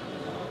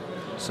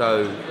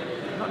 So.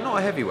 Not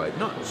a heavyweight.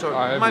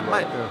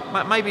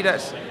 Maybe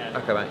that's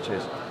okay, mate.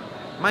 Cheers.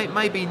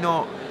 Maybe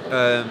not.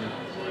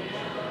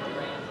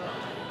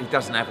 He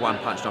doesn't have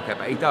 1-punch knockout,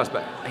 but he does.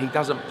 But he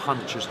doesn't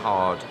punch as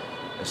hard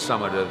as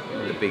some of the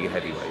bigger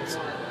heavyweights.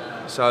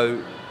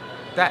 So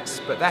that's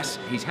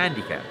his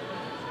handicap.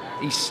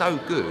 He's so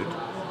good.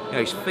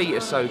 His feet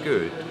are so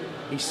good.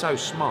 He's so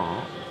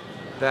smart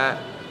that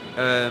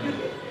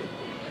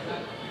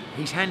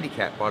he's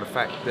handicapped by the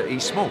fact that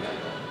he's small.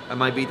 And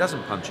maybe he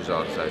doesn't punch as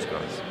hard as those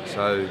guys.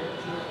 So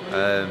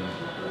I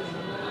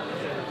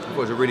thought it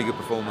was a really good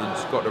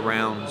performance, got the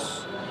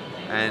rounds,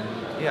 and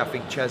yeah, I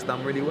think CHAZZ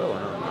done really well,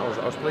 and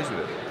I was pleased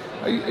with it.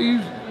 I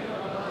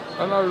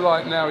know,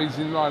 like now he's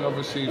in line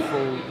obviously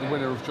for the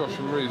winner of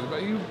Joshua RUIZ,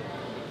 but are you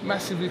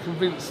massively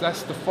convinced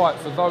that's the fight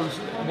for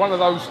one of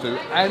those two,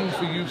 and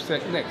for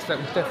USYK next. That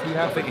would definitely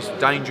happen. I think it's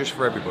dangerous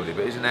for everybody,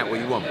 but isn't that what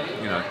you want?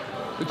 You know.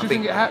 But do you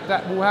think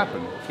that will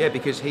happen? Yeah,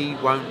 because he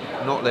won't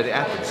not let it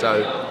happen.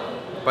 So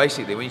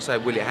basically, when you say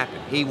will it happen,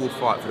 he will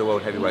fight for the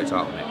world heavyweight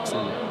title next.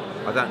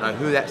 I don't know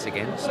who that's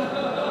against,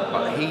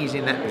 but he's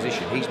in that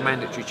position. He's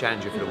mandatory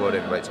challenger for the world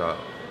heavyweight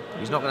title.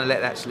 He's not going to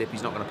let that slip.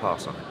 He's not going to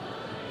pass on it.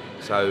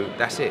 So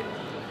that's it.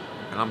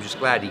 And I'm just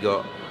glad he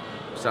got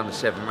under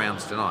 7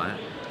 rounds tonight.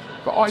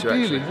 But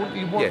ideally, wouldn't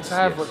he want to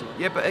have? Yes.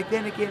 Yeah, but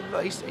again,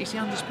 like, he's the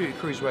undisputed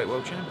cruiserweight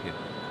world champion.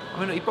 I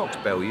mean, look, he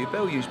boxed Bellew.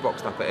 Bellew's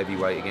boxed up at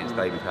heavyweight against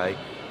David Haye.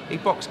 He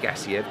boxed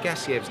Gassiev.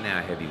 Gassiev's now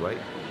a heavyweight.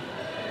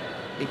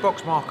 He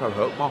boxed Marco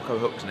Huck. Marco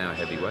Huck's now a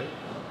heavyweight.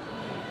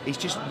 He's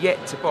just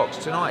yet to box.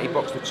 Tonight he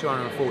boxed the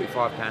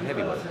 245-pound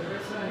heavyweight.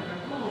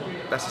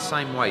 That's the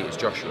same weight as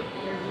Joshua,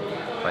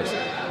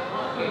 basically.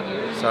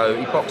 So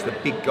he boxed the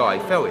big guy.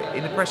 He felt it.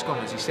 In the press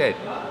conference he said,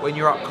 when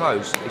you're up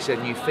close, he said,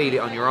 and you feel it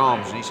on your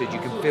arms, and he said you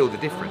can feel the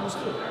difference.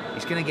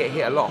 He's going to get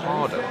hit a lot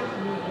harder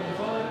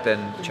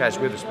than CHAZZ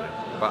Witherspoon,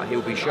 but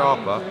he'll be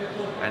sharper,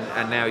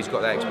 and now he's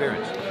got that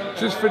experience.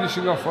 Just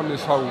finishing off on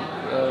this whole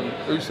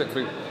USYK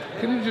thing,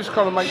 can you just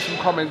kind of make some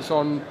comments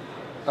on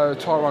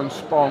Tyrone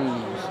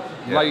Spong's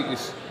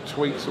latest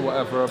tweets or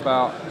whatever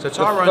about the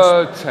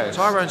third test?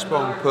 Tyrone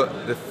Spong put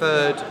the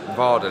third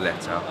VADA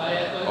letter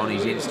on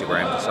his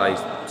Instagram to say,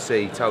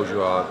 see, told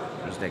you I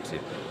was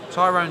negative.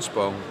 Tyrone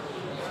Spong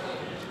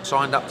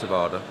signed up to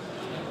VADA.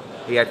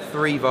 He had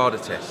 3 VADA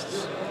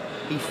tests.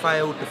 He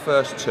failed the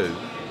first 2,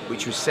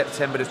 which was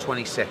September the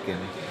 22nd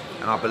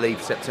and I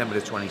believe September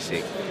the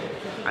 26th,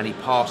 and he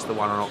passed the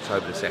one on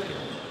October the 2nd.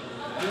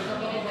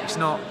 It's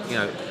not, you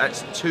know,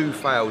 that's 2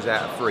 fails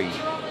out of 3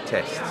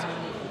 tests.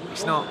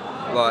 It's not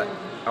like,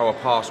 oh, I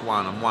passed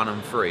 1 and 1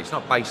 and 3. It's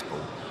not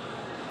baseball.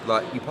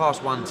 Like, you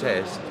pass 1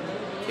 test,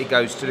 it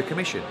goes to the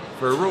commission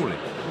for a ruling,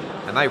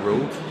 and they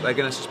ruled they're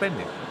going to suspend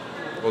him,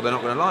 or they're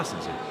not going to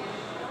license him.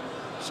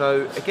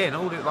 So again,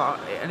 all the, like,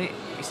 and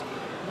it's.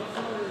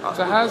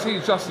 So how's he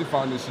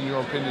justifying this, in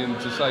your opinion,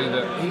 to say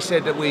that he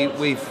said that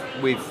we've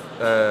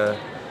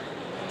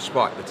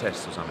spiked the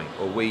test or something,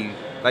 or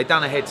they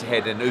done a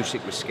head-to-head and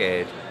USYK was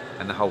scared,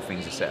 and the whole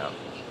thing's a setup.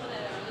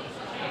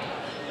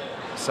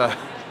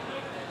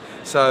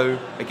 So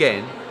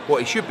again, what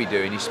he should be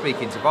doing is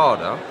speaking to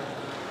VADA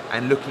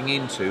and looking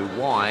into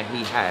why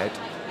he had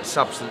a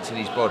substance in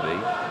his body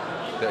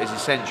that is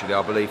essentially,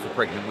 I believe, for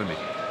pregnant women,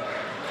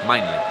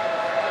 mainly.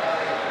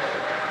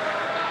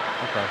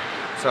 Okay.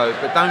 So,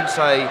 but don't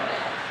say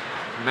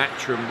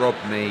Matchroom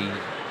robbed me,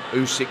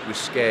 USYK was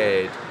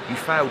scared. You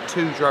failed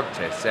 2 drug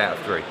tests out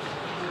of 3.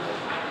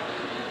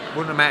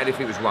 Wouldn't have mattered if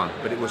it was 1,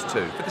 but it was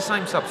 2 for the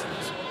same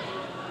substance.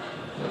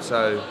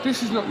 So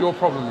this is not your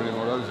problem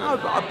anymore, though, is it? No,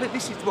 but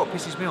this is what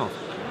pisses me off.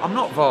 I'm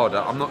not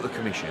VADA, I'm not the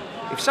commission.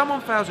 If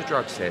someone fails a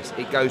drugs test,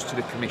 it goes to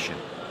the commission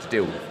to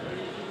deal with.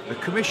 The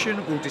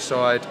commission will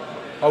decide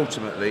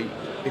ultimately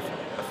if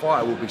a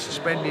fighter will be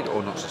suspended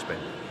or not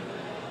suspended.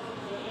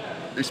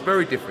 It's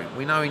very different.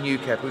 We know in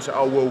UK people say,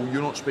 oh well,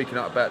 you're not speaking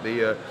up about the,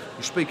 you're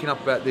speaking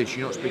up about this,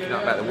 you're not speaking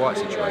up about the White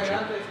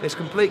situation. There's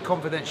complete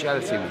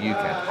confidentiality with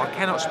UK. I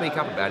cannot speak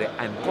up about it,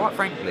 and quite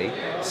frankly,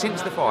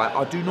 since the fight,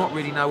 I do not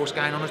really know what's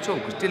going on at all,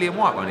 because Dillian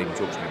White won't even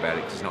talk to me about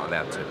it because he's not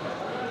allowed to.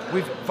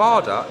 With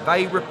VADA,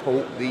 they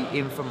report the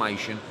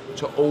information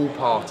to all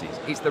parties.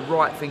 It's the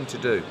right thing to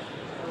do.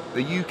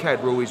 The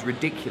UK rule is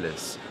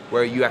ridiculous,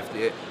 where you have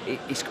to,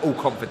 it's all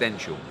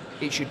confidential.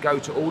 It should go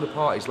to all the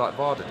parties like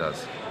VADA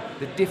does.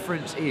 The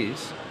difference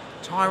is,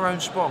 Tyrone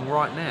Spong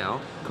right now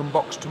can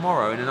box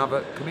tomorrow in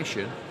another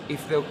commission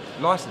if they'll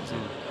license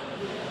him.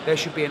 There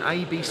should be an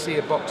ABC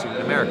of boxing in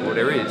America, or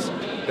there is,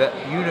 that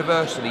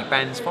universally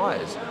bans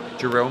fighters.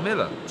 Jarrell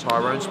Miller,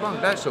 Tyrone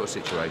Spong, that sort of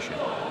situation.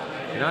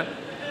 You know,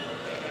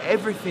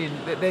 everything,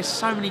 there's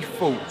so many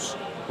faults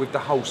with the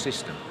whole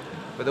system.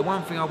 But the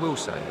one thing I will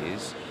say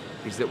is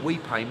that we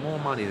pay more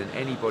money than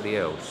anybody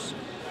else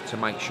to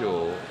make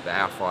sure that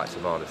our fights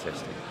are VADA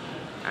tested.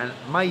 And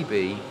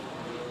maybe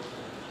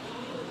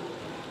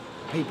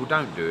people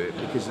don't do it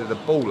because of the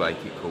ball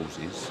ache it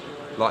causes,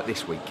 like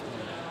this week.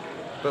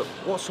 But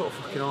what sort of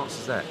fucking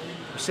answer is that?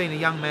 We've seen a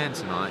young man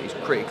tonight, he's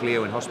critically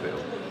ill in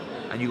hospital,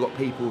 and you've got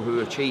people who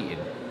are cheating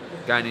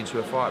going into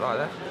a fight like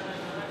that.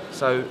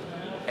 So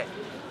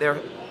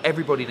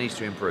everybody needs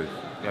to improve.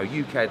 You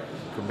know, UK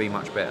can be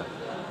much better.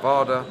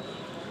 VADA,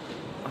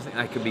 I think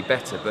they can be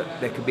better, but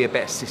there can be a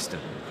better system.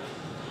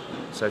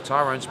 So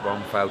Tyrone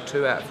Spong failed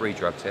 2 out of 3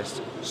 drug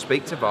tests.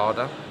 Speak to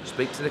VADA,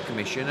 speak to the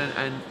commission,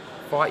 and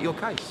fight your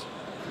case.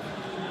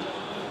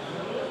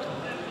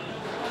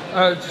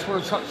 Just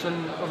want to touch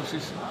on, obviously,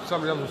 some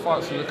of the other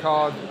fights in the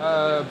card.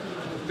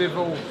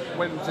 Bivol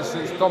went to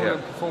his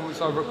dominant performance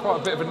over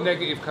quite a bit of a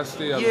negative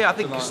Castillo. Yeah, I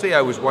think tonight.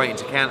 Castillo was waiting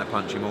to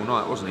counter-punch him all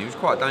night, wasn't he? He was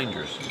quite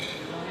dangerous.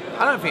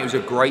 I don't think it was a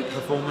great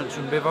performance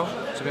from Bivol,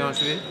 to be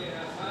honest with you.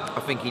 I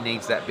think he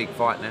needs that big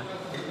fight now.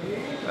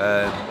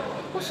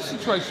 What's the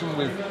situation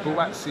with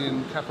Buatsi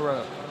and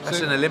Capoeira? That's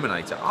an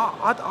eliminator.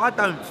 I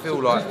don't feel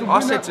like...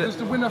 Does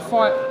the winner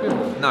fight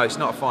Bivol? No, it's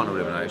not a final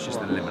eliminator, it's just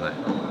an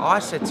eliminator. I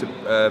said to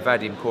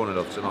Vadim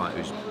Kornilov tonight,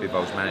 who's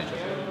Bivol's manager,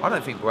 I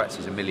don't think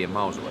Buatsi's a million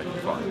miles away from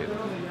fighting him.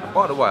 And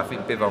by the way, I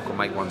think Bivol can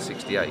make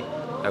 168.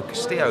 Now,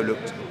 Castillo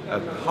looked a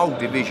whole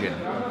division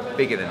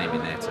bigger than him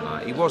in there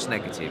tonight. He was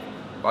negative,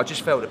 but I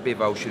just felt that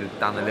Bivol should have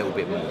done a little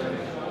bit more.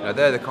 You know,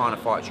 they're the kind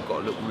of fights you've got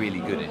to look really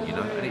good in, you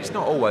know. And it's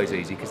not always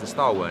easy because the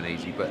style weren't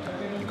easy, but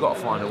you've got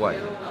to find a way.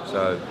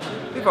 So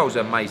Bivol's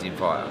an amazing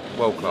fighter,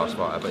 world-class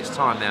fighter, but it's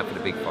time now for the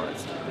big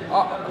fights.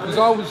 Because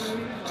I was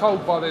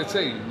told by their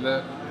team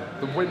that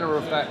the winner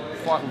of that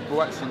fight with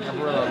Buatsi and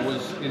Cabrera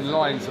was in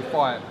line to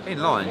fight. In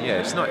line, yeah.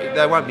 It's not.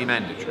 They won't be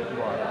mandatory.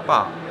 Right.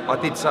 But I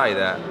did say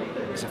that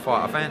it's a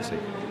fight I fancy.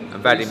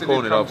 And Vadim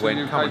Kornilov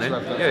went, come on in.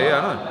 Yeah,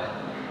 I know.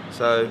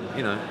 So,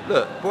 you know,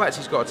 look,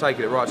 Buatsi's got to take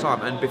it at the right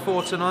time. And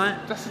before tonight...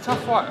 That's a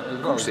tough fight.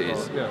 Of course it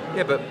is.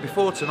 Yeah, but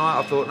before tonight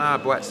I thought, nah,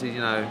 Buatsi,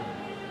 you know...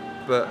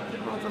 But,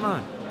 I don't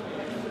know.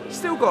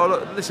 Still got a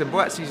lot... Listen,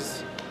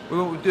 Buatsi's... We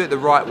do it the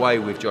right way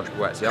with Josh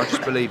Buatsi. I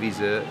just believe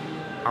he's an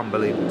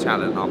unbelievable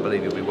talent. I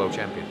believe he'll be world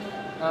champion.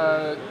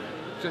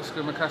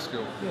 Jessica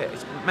McCaskill. Yeah,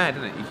 it's mad,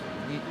 isn't it?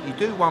 You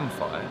do one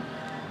fight,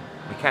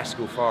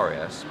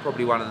 McCaskill-Farias,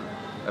 probably one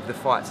of the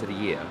fights of the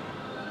year,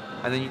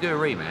 and then you do a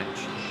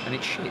rematch, and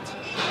it's shit.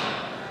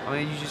 I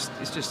mean,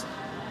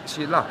 it's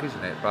your luck,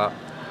 isn't it? But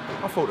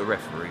I thought the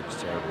referee was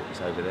terrible. It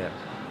was over there.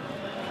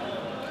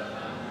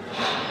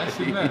 That's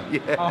in there?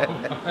 Yeah.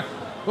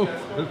 Oh.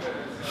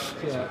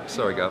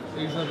 Sorry, Gov.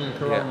 He's having a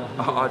corona.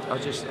 Yeah.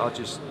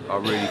 I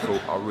really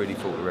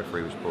thought the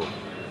referee was poor.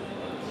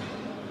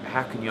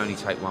 How can you only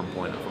take 1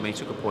 point off? I mean, he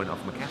took a point off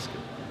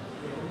McCaskill.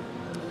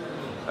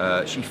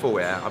 She fought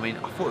it out. I mean,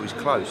 I thought it was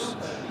close.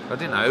 I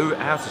didn't know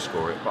how to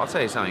score it, but I'll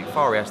tell you something,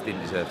 Farias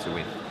didn't deserve to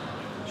win.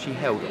 She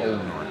held all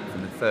night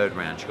from the 3rd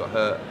round. She got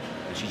hurt,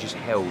 and she just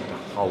held the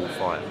whole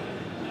fight.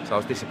 So I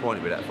was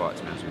disappointed with that fight,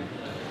 to be honest with you.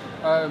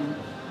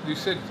 You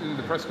said in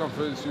the press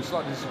conference you were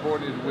slightly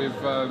disappointed with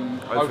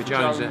Ofer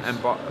Jones and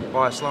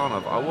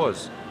Bayaslanov. I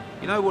was.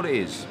 You know what it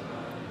is?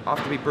 I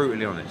have to be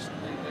brutally honest.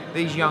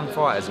 These young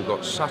fighters have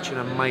got such an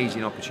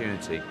amazing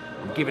opportunity.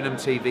 I'm giving them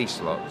TV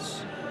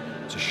slots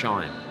to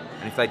shine.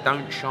 And if they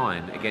don't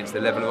shine against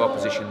the level of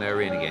opposition they're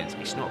in against,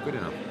 it's not good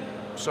enough.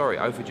 Sorry,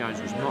 Ofer Jones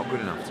was not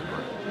good enough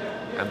tonight.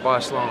 And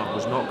Bayaslanov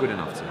was not good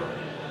enough tonight.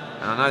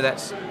 And I know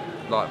that's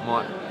like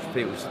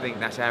people think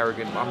that's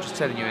arrogant, but I'm just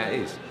telling you how it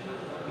is.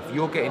 If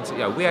you're getting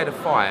to, we had a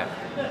fight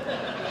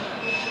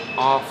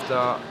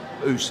after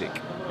USYK,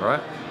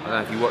 right? I don't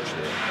know if you watched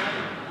it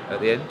at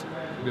the end.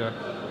 Yeah.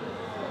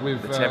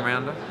 With the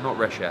 10-rounder, not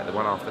Reshat, the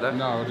one after that.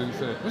 No, I didn't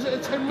see it. Was it a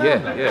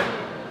 10-rounder? Yeah.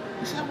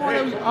 Is that why?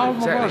 Oh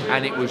exactly.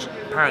 And it was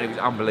apparently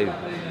unbelievable.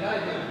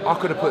 I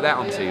could have put that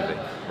on TV,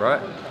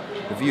 right?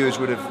 The viewers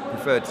would have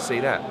preferred to see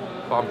that.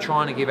 But I'm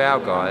trying to give our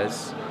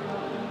guys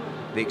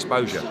the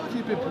exposure. Why did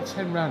you put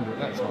 10-rounder at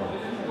that time?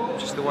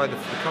 Just the way the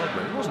card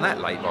went. It wasn't that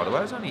late, by the way.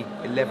 It was only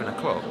 11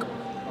 o'clock.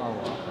 Oh,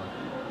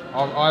 right.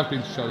 Okay. I've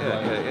been to shows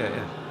late.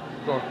 Yeah.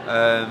 Go on.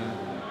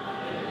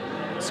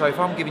 So if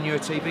I'm giving you a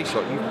TV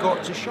slot, you've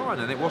got to shine,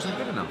 and it wasn't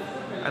good enough.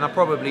 And I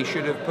probably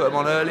should have put them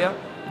on earlier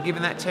and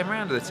given that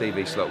 10-rounder the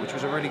TV slot, which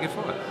was a really good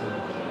fight.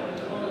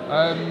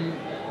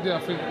 Yeah, I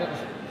think that was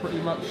pretty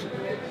much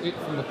it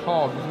from the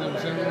card, wasn't it?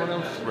 Was there anyone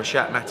else?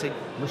 Rashat Mati.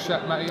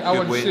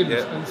 Oh, and win, Sims.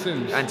 Yeah. And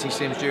Sims.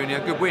 Anti-Sims Jr.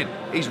 Good win.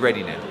 He's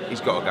ready now. He's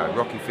got to go.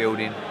 Rocky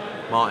Fielding,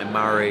 Martin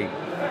Murray.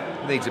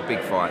 Needs a big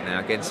fight now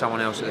against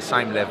someone else at the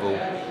same level.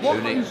 What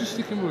are you just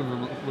sticking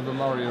with a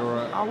Murray or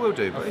a I will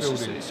do, but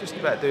Fielding? it's just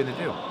about doing the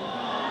deal.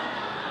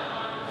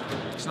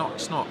 It's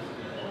not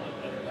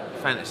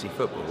fantasy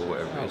football or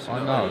whatever it is. I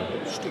know.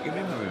 Just stick him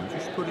in the room.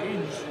 Just put it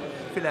in. Just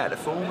fill out the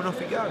form and off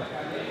you go.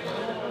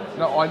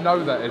 No, I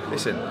know that, Edward.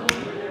 Listen,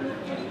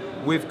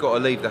 we've got to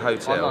leave the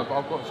hotel. I know, but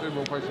I've got 2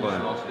 more questions to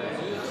ask you.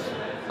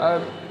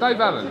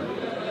 Dave Allen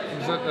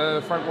was at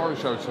the Frank Warren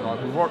show tonight.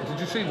 Did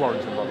you see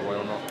Warrington, by the way,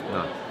 or not?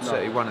 No. So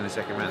he won in the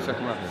second round.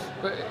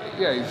 But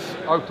yeah, he's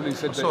openly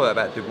said I saw that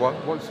about Dubois.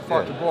 Wants to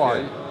fight Dubois.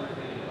 Yeah.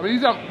 I mean,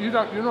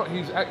 you're not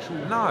his actual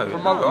promoter.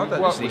 I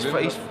don't listen,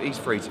 he's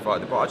free to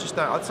fight Dubois. I just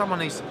don't. Someone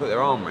needs to put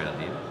their arm around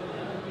him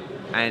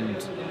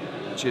and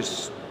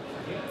just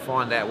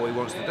find out what he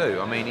wants to do.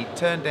 I mean, he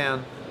turned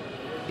down.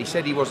 He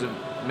said he wasn't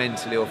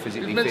mentally or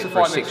physically fit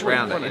for a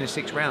 6-rounder. In a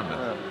 6-rounder.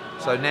 Yeah.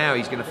 So now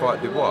he's going to fight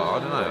Dubois. I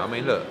don't know. I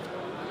mean, look,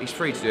 he's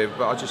free to do it,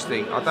 but I just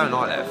think I don't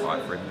like that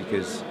fight for him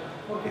because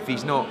if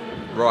he's not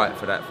right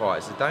for that fight,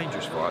 it's a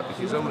dangerous fight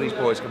because all these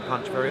boys can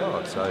punch very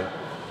hard. So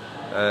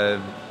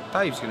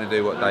Dave's going to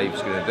do what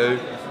Dave's going to do.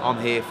 I'm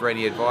here for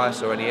any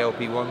advice or any help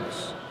he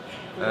wants.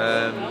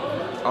 I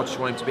just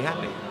want him to be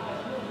happy.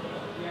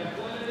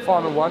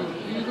 Final one.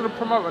 Are you going to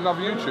promote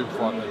another YouTube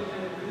fight then?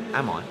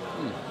 Am I?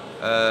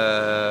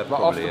 Like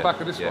off the back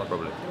of this one? Yeah,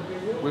 probably.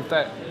 With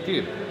that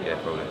gear? Yeah,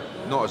 probably.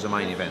 Not as a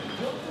main event.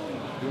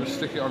 You want to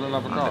stick it on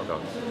another card?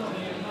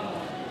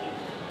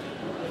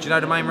 Do you know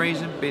the main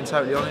reason? Being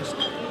totally honest,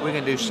 we're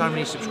going to do so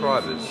many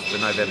subscribers for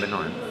November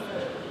 9th.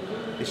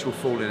 This will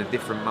fall in a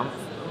different month.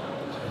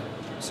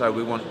 So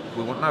we want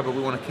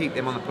to keep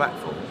them on the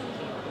platform.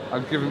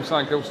 And give them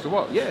something else to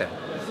watch? Yeah.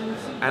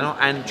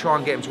 And try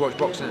and get them to watch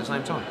boxing at the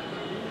same time.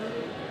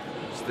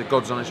 It's the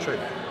God's honest truth.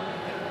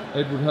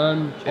 Edward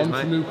Hearn, Cheers, on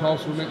mate. to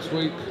Newcastle next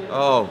week.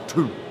 Oh,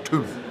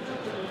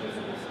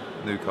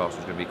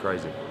 Newcastle's going to be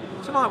crazy.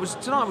 Tonight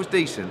was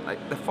decent.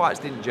 Like, the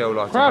fights didn't gel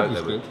like Crowd I was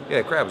hoped they would. good.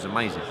 Yeah, crowd was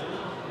amazing.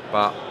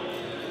 But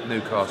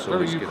Newcastle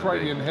Very was going to be.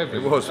 Ukrainian heavy.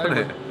 It was, They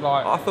wasn't were, it?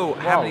 like, I thought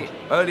how many wild.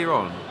 earlier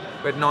on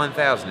we had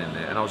 9,000 in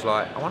there, and I was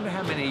like, I wonder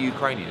how many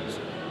Ukrainians.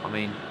 I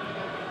mean,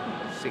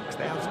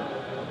 6,000.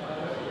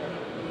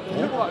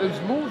 It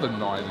was more than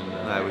 9 in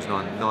there. No, it was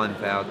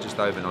 9,000, just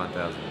over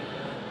 9,000.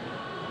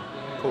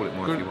 Call it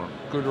more Good, if you want.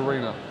 good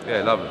arena.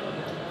 Yeah, lovely.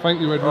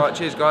 Thank you, Edward. All right,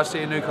 cheers, guys. See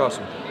you in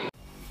Newcastle.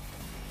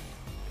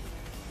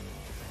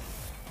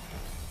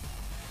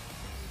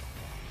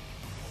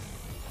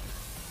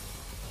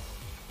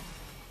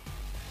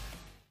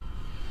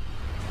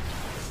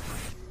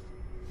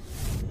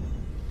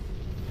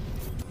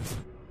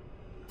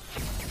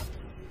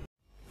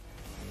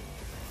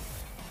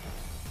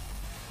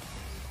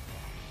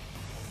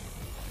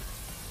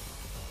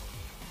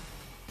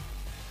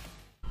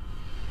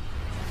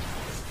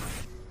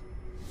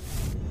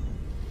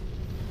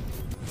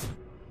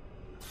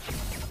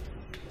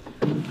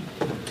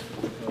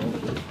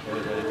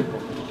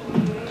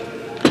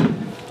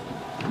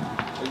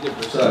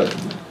 So,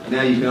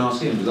 now you can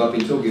ask him, because I've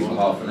been talking for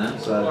half an hour.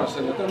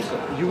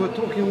 So You were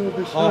talking all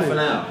this half time. an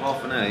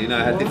hour. You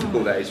know how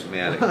difficult that is for me,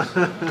 Alex.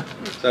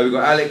 So we've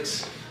got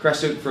Alex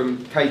Krasuk from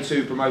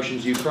K2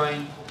 Promotions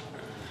Ukraine.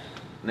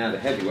 Now the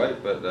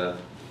heavyweight, but the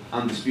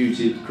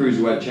undisputed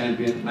cruiserweight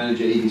champion,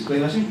 manager Igis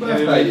Klimas. Whose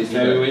birthday is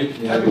today?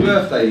 Happy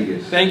birthday,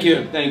 Igis. Thank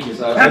you, thank you.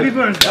 So, Happy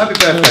birthday. Happy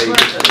birthday,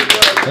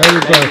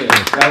 Igis. Thank you.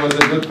 That was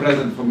a good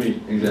present for me.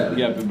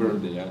 Exactly. Happy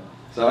birthday, yeah.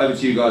 So over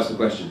to you guys for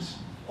questions.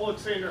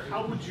 Alexander,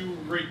 how would you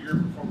rate your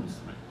performance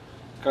tonight?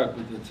 Как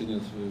вы оценили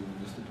свое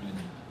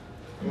выступление?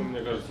 Ну, мне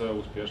кажется,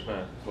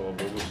 успешно. Слава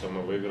богу, что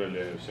мы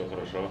выиграли, все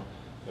хорошо.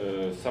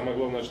 Самое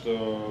главное,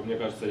 что, мне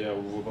кажется, я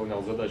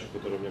выполнял задачу,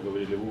 которую мне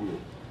говорили в углу.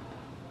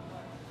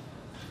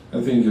 I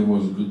think it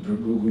was a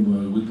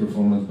good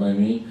performance by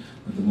me,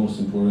 but the most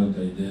important,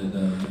 I did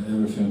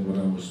everything what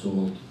I was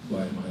told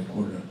by my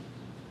corner.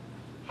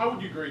 How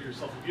would you grade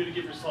yourself? If you had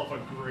to give yourself a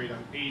grade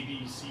on A,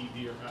 B, C,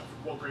 D, or F,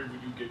 what grade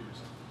would you give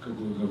yourself?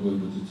 Какой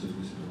бы ты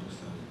цифру себе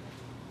поставил?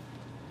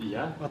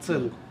 Я?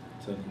 Оценку.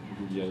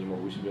 Я не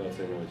могу себя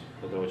оценивать.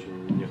 Это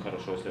очень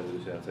нехорошо, если я буду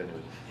себя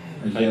оценивать.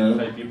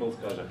 High people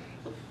скажет.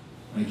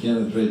 I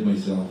cannot rate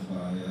myself.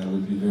 I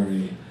would be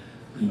very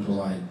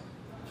impolite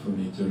for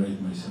me to rate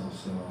myself,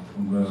 so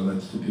I'm going to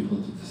let two people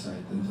to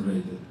decide and to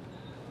rate it.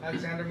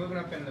 Alexander, moving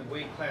up in the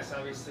weight class,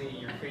 obviously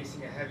you're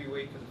facing a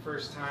heavyweight for the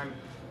first time.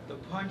 The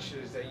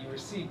punches that you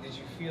received, did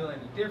you feel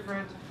any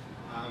different?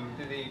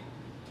 Did they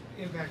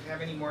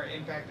have any more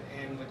impact?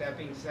 And with that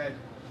being said,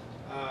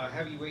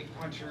 heavyweight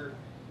puncher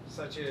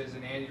such as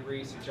an Andy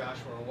RUIZ or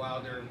Joshua or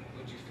Wilder,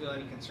 would you feel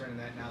any concern in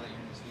that now that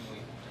you're in this new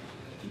weight?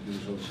 Ты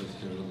перешел сейчас в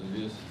тяжелый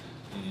вес,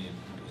 и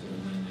по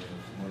сравнению,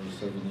 можешь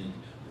сравнить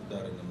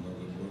удары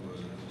намного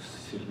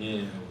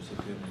сильнее у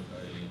соперника,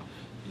 и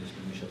если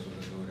мы сейчас уже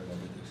говорим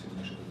об этих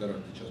сильнейших ударах,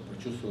 ты сейчас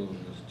почувствовал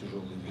уже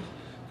тяжелый вес,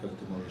 как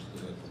ты можешь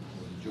сказать по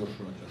поводу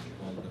Джошуа, так и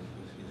Wilder,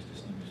 если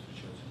с ними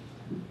встречаться?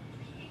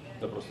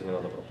 Да просто не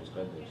надо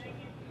пропускать, да и все.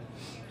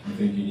 I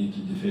think you need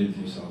to defend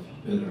yourself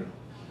better,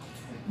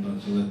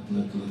 not to let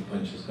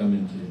punches come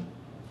into you.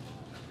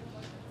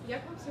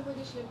 Як вам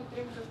сьогоднішня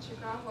підтримка в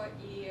Чикаго?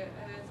 І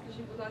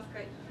скажіть, будь ласка,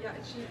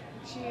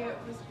 чи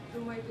ви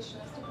думаєте, що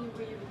наступні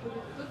бої ви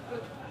будете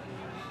тут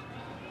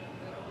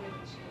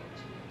робити, чи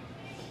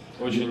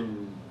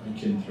Очень... I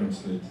can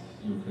translate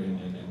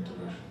Ukrainian into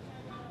Russian.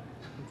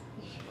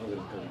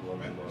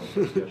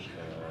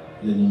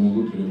 Я не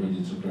могу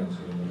переводить с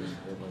украинского на русский.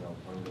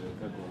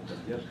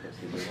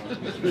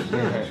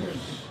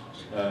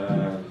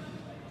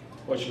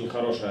 Очень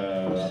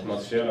хорошая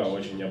атмосфера,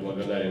 очень я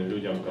благодарен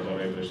людям,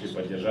 которые пришли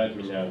поддержать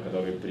меня,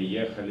 которые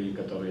приехали,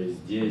 которые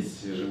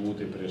здесь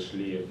живут и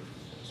пришли.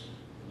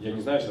 Я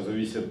не знаю, что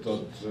зависит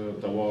от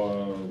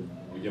того,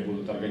 где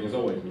будут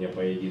организовывать мне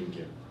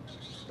поединки.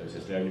 То есть,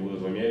 если они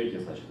будут в Америке,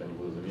 значит, они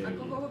будут в А Америке.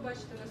 кого ви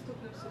бачите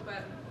наступним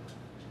суперником?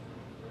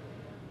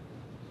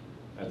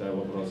 Это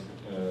вопрос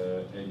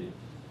Эдди.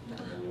 Не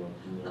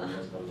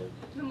вопрос ко мне.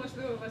 Ну,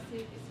 можливо, у вас є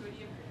якісь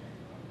свої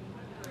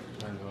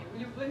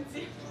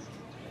улюбленці.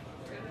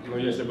 Ну,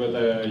 если бы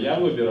это я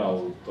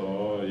выбирал,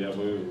 то я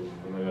бы,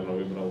 наверное,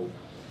 выбрал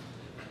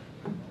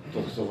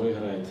тот, кто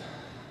выиграет.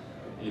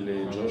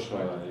 Или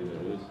Джошуа, или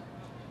RUIZ.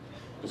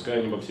 Пускай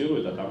они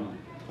боксируют, а там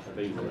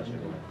это их задача.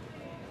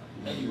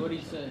 What do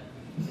you say?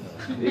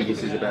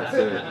 Igis is about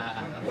to.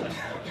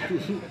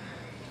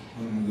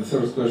 The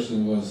first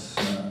question was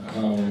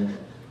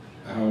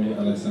how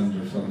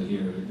Alexander felt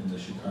here in the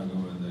Chicago,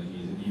 and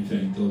he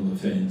thanked all the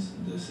fans.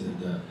 They said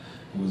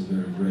it was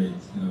very great.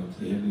 You know,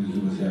 he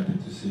was happy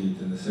to see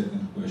it. And the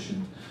second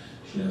question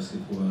she asked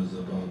it was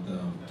about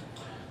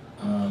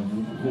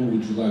who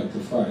would you like to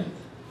fight?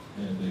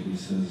 And he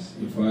says,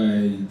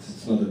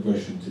 it's not a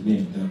question to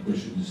me. That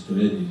question is to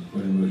Eddie.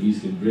 Whenever he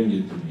can bring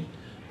it to me.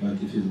 But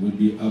if it would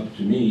be up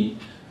to me,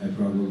 I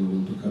probably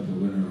will pick up a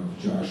winner of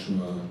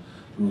Joshua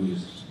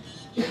RUIZ.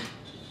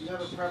 you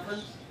have a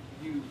preference?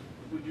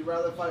 Would you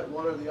rather fight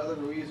one or the other,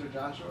 Ruiz or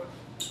Joshua?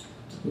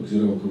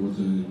 Боксировал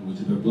кого-то, у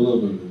тебя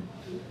было бы,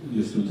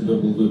 если у тебя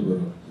был выбор,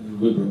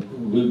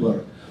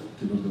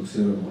 ты бы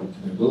боксировал, у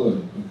тебя было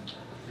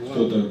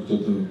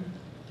кто-то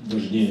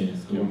важнее,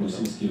 кого бы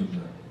с кем?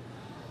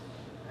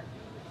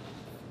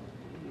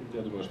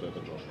 Я думаю, что это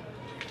Джош.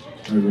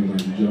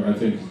 I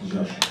think it's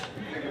Josh.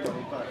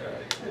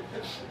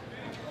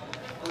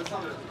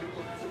 Олександр,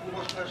 це був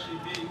ваш перший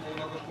бій у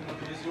надважкому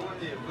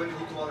дивізіоні. Ви не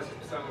готувалися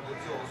спеціально до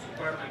цього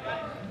суперника.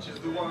 Чи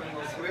здивував він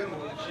вас в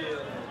рингу, чи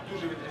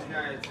дуже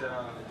відрізняється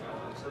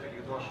все-таки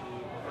від вашої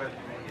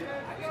попередньої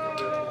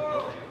ваги у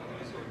надважкому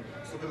дивізіоні?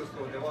 Особисто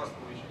для вас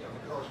по відчуттям. Ви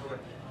казали, що ви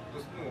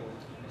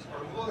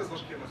спарували з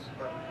важкими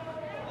суперниками,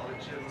 але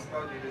чи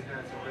насправді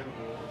відрізняється в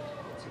рингу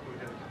ці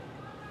поєдинки?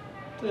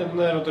 Нет,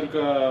 наверное, только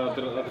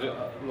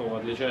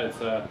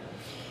отличается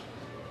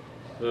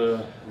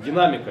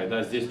динамикой,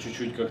 да, здесь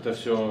чуть-чуть как-то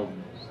все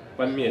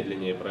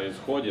помедленнее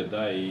происходит,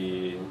 да,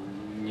 и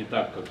не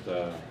так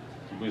как-то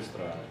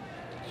быстро.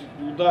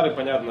 Удары,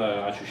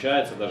 понятно,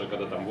 ощущаются, даже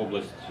когда там в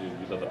область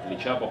где-то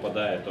плеча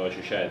попадает, то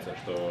ощущается,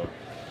 что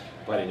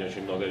парень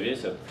очень много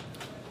весит.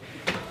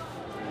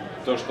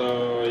 То,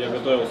 что я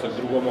готовился к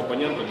другому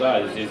оппоненту,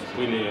 да, здесь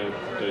были,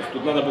 то есть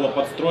тут надо было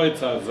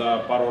подстроиться за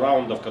пару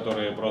раундов,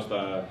 которые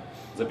просто,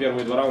 за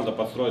первые 2 раунда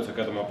подстроиться к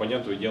этому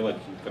оппоненту и делать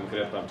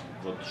конкретно,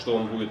 вот, что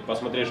он будет,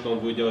 посмотреть, что он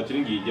будет делать в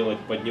ринге и делать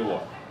под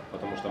него.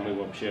 Потому что мы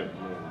вообще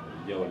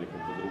делали как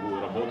бы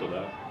другую работу,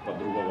 да, под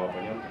другого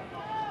оппонента.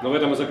 Но в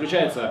этом и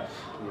заключается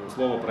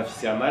слово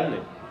профессиональный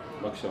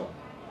боксер.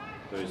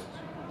 То есть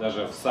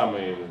даже в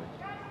самый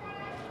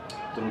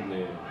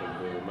трудный как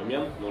бы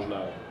момент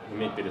нужно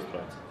уметь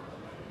перестроиться.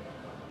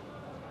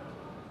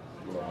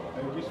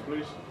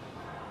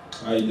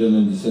 I don't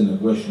understand the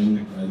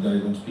question. I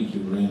don't speak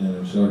Ukrainian,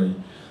 I'm sorry,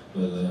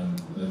 but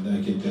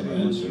I can tell the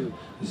answer.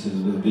 This is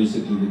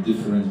basically the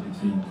difference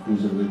between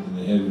cruiserweight and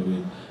the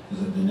heavyweight is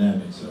a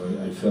dynamic. So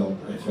I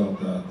felt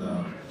that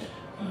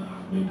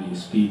maybe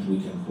speed we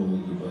can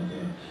hold, but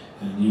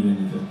and even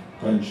if a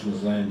punch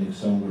was landing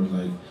somewhere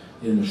like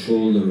in the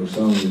shoulder or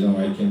somewhere, you know,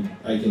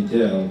 I can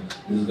tell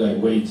this guy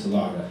weighs a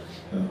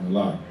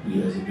lot. He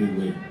has a big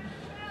weight,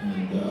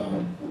 and.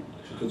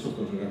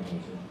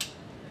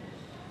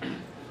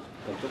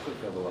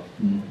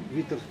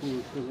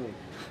 WITHERSPOON сказал.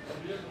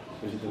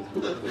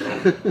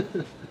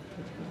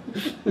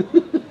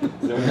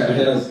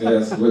 I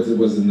asked what it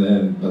was in the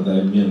end, but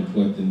I meant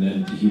what in the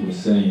end he was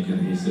saying,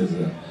 and he says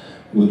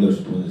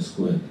WITHERSPOON is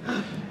quit.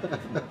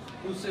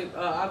 USYK,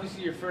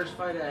 obviously your first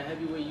fight at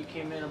heavyweight, you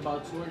came in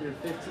about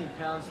 215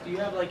 pounds. Do you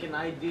have like an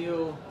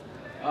ideal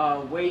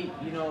weight,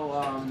 you know,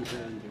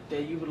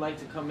 that you would like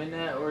to come in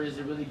at, or is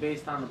it really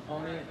based on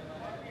opponent?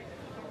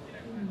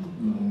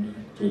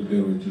 Твой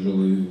первый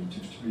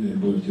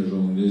бой в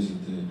тяжелом весе,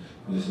 ты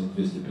весил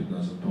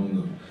 215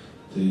 паундов.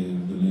 Ты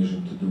в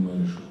дальнейшем ты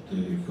думаешь,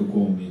 в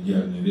каком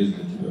идеальный вес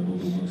для тебя был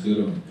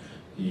боксировать,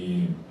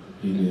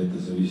 или это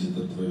зависит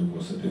от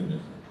твоего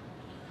соперника?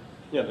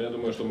 Нет, я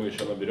думаю, что мы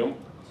еще наберем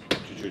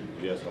чуть-чуть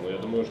веса, но я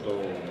думаю,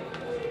 что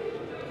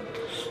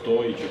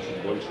 100 и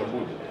чуть-чуть больше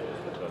будет.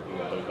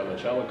 Это только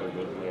начало, как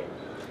бы мы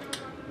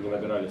не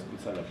набирали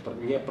специально.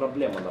 Не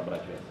проблема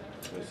набрать вес.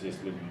 То есть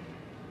если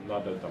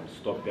надо там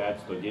 105,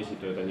 110,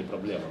 то это не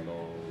проблема,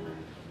 но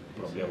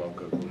проблема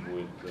как бы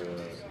будет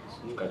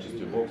в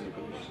качестве бокса,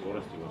 как бы,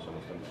 скорости и во всем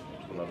остальном,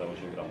 что надо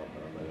очень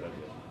грамотно набирать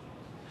вес.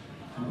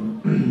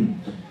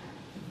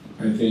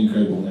 I think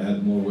I will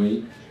add more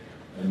weight,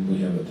 and we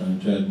have a time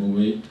to add more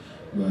weight,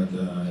 but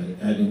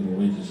adding more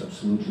weight is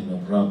absolutely no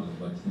problem,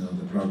 but you know,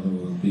 the problem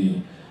will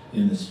be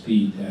in the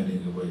speed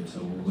adding the weight,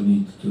 so we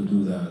need to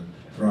do that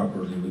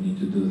properly, we need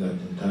to do that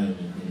in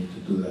timing, we need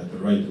to do that the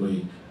right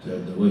way to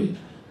add the weight,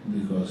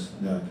 because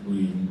that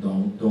we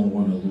don't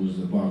want to lose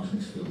the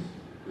boxing skills.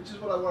 Which is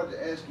what I wanted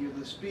to ask you.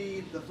 The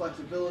speed, the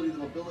flexibility, the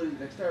mobility, the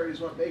dexterity is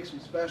what makes him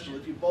special.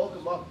 If you bulk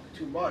him up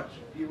too much,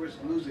 you risk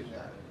losing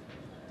that.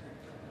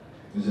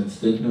 Is that a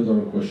statement or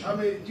a question? I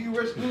mean, do you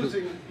risk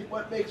losing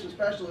what makes him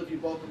special if you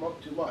bulk him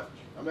up too much?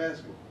 I'm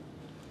asking.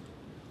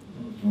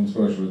 Он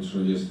спрашивает, что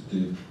если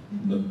ты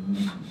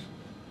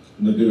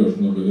наберешь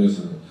много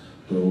веса,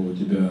 то у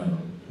тебя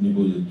не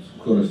будет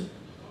скорости,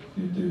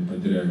 и ты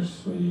потеряешь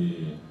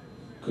свои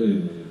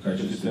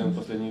качества.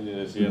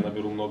 Если я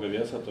наберу много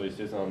веса, то,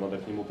 естественно, надо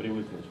к нему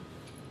привыкнуть.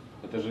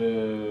 Это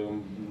же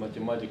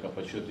математика,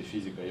 подсчет и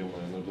физика,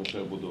 ё-моё, ну что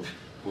я буду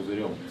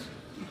пузырем.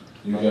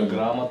 Надо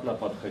грамотно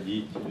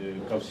подходить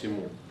ко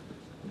всему.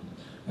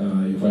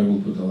 If I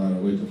will put a lot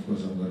of weight, of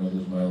course I'm going to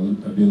lose my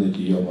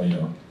ability,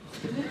 ё-моё.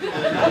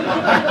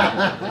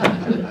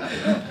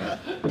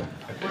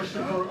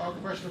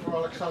 Question for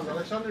Alexander.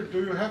 Alexander, do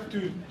you have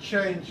to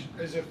change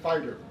as a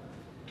fighter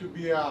to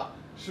be a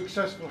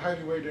successful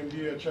heavyweight and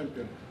be a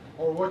champion?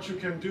 Or what you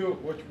can do,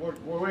 what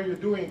you're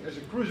doing as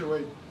a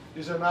cruiserweight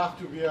is enough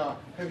to be a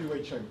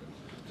heavyweight champion?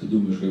 Ты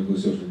думаешь, как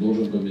боксер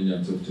должен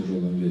поменяться в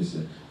тяжелом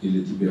весе,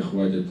 или тебе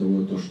хватит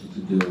того, что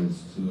ты делал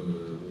с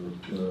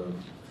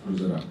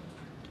крузерами?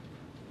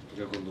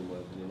 Как он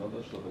думает, не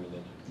надо что-то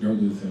менять? How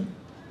do you think?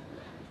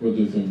 What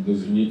do you think?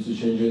 Does he need to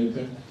change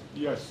anything?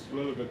 Yes, a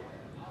little bit.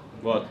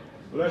 What?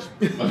 Less.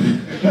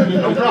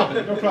 No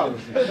problem. No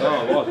problem.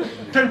 Oh, what?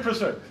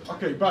 10%.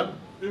 Okay, but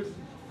if,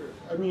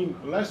 I mean,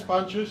 less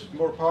punches,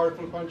 more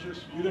powerful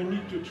punches. You don't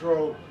need to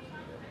throw,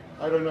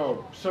 I don't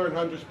know,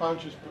 700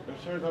 punches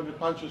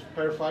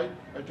per fight.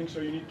 I think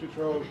so. You need to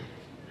throw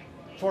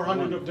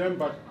 400 of them,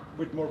 but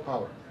with more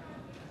power.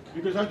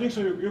 Because I think so.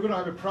 You're going to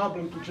have a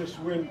problem to just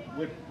win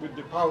with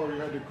the power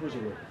you had in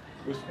cruiserweight.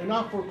 It's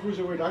enough for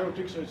cruiserweight. I don't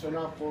think so. It's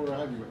enough for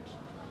heavyweights.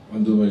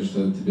 Он думает,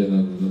 что тебе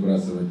надо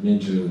набрасывать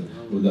меньше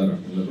ударов,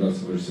 ты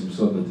набрасываешь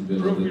 700, а тебе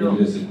надо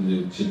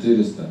набрасывать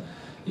 400,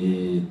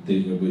 и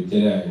ты как бы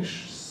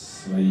теряешь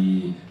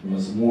свои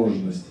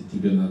возможности,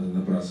 тебе надо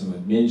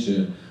набрасывать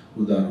меньше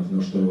ударов,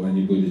 но что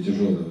они были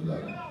тяжелые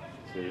удары.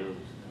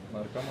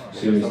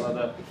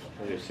 Серьезно?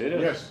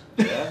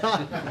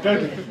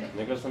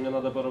 Мне кажется, мне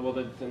надо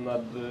поработать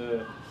над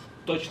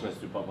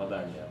точностью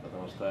попадания,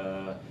 потому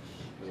что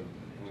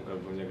как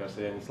бы, мне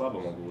кажется, я не слабо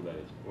могу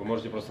ударить. Вы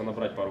можете просто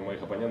набрать пару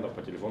моих оппонентов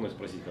по телефону и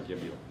спросить, как я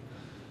бил.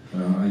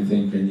 I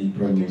think I need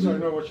probably... I think so, I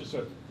know what you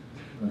said.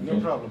 Okay. No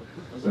problem.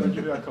 I'm going to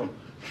give you a call.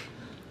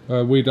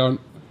 We don't...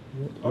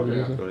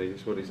 Okay.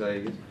 What did he say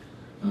again?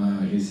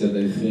 He said,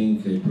 I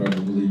think I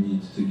probably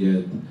need to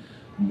get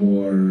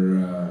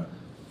more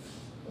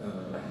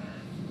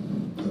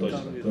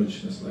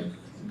точность, like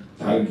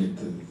target,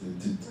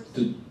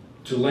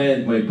 to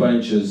land my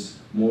punches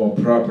more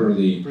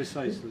properly.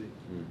 Precisely.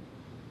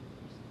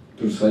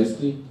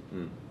 Precisely?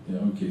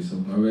 Yeah, okay, so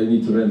I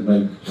need to land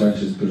my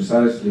punches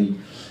precisely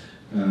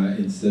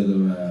instead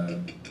of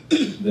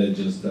that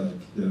just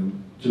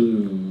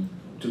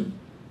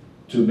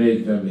to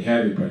make them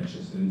heavy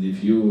punches. And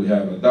if you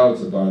have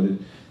doubts about it,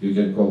 you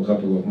can call a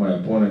couple of my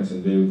opponents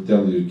and they will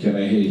tell you, can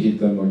I hit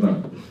them or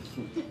not?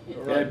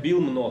 Я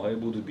бил много и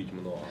буду бить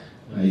много.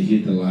 I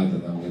hit a lot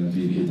and I'm going to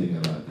be hitting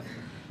a lot.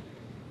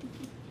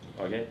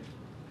 Okay?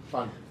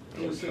 Fine.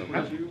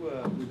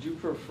 Would you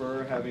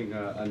prefer having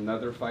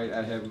another fight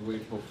at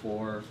heavyweight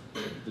before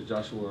the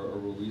Joshua or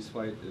Ruiz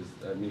fight?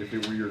 I mean, if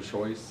it were your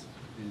choice?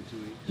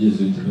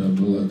 Если у тебя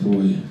был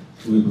твой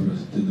выбор,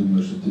 ты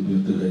думаешь, что ты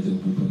хотел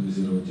бы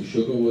побоксировать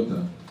еще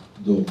кого-то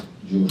до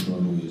Джошуа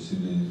Руиз,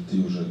 или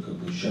ты уже как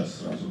бы сейчас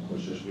сразу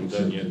хочешь?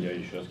 Да нет, я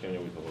еще с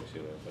кем-нибудь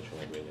побоксирую,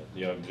 почему бы и нет.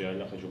 Я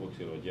реально хочу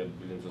боксировать, я,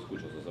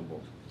 соскучился за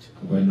бокс.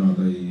 Why not?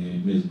 I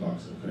miss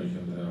boxing. I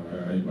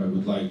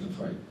would like to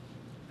fight.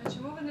 А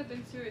чому ви не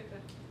танцюєте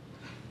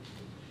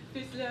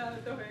після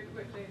того, як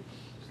виграєте?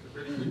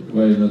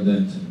 Why not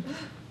dancing?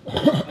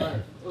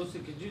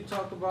 Usyk, could you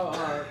talk about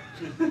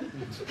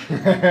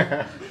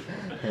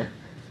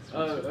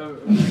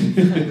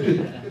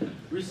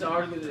recent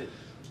article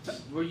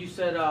where you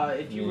said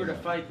if you were to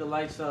fight the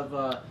likes of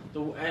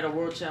at a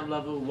world champ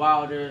level,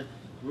 Wilder,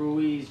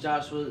 Ruiz,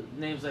 Joshua,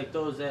 names like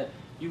those, that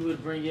you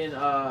would bring in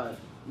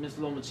Ms.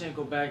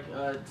 Lomachenko back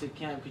to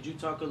camp. Could you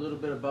talk a little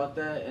bit about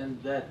that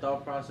and that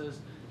thought process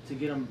to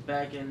get him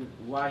back and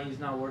why he's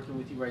not working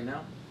with you right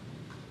now?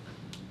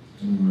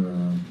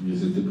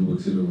 Если ты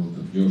побоксировал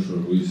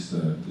Джошуа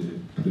Руиса,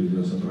 ты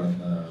привез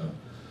обратно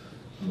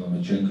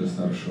Ломаченко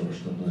старшего,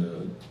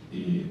 чтобы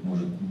и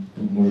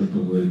можешь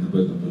поговорить об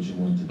этом,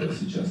 почему он тебя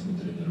сейчас не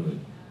тренирует.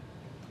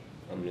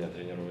 Он меня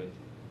тренирует,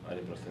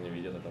 они просто не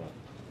видят этого.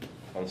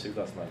 Он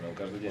всегда с нами, он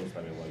каждый день с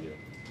нами в лагере.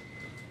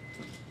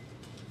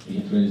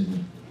 He trains me,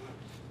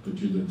 but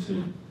you don't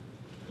say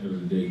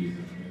every day he's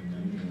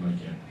in my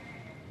camp.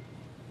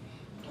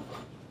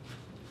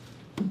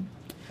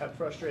 How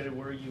frustrated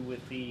were you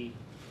with the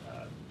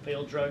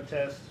failed drug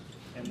test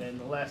and then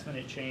the last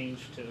minute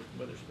change to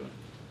WITHERSPOON?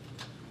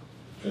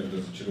 Как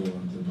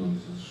разочарован ты был,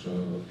 что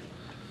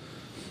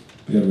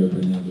первый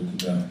оппонент у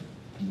тебя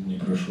не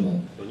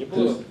прошел?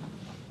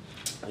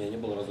 Я не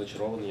был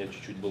разочарован, я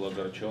чуть-чуть был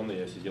огорчен,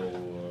 я сидел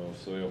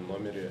в своем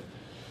номере,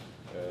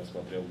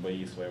 смотрел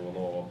бои своего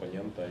нового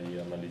оппонента и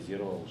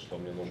анализировал, что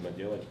мне нужно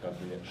делать,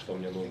 что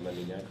мне нужно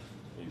менять,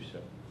 и все.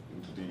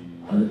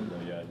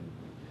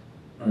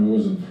 I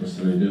wasn't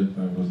frustrated,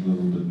 I was a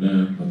little bit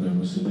mad, but I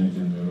was sitting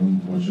in the room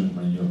watching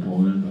my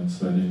opponent and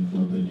studying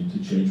what I need to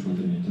change, what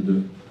I need to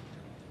do.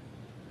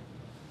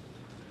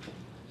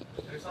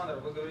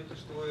 Александр, вы говорите,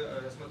 что вы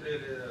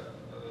смотрели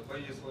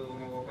бои своего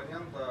нового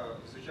оппонента,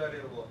 изучали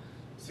его.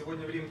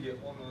 Сегодня в ринге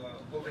он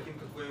был таким,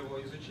 как вы его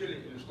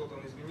изучили, или что-то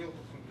он изменил?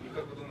 И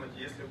как вы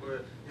думаете, если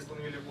бы не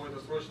становили бой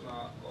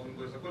досрочно, он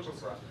бы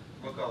закончился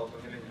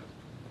нокаутом или нет?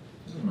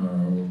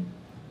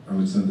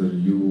 Alexander,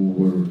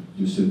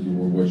 you said you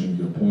were watching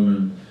your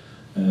opponent,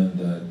 and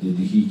did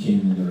he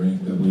came in the ring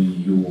the way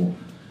you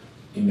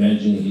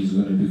imagine he's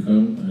going to be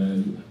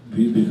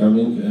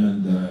becoming,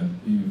 and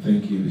you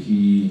think if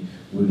he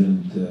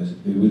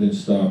wouldn't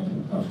stop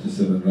after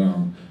 7th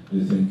round, do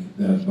you think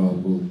that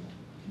bout will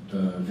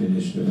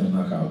finish with a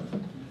knockout?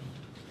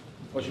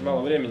 Очень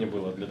мало времени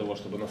было для того,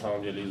 чтобы на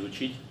самом деле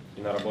изучить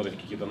и наработать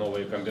какие-то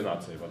новые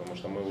комбинации, потому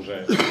что мы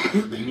уже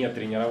не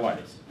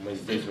тренировались. Мы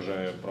здесь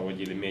уже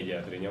проводили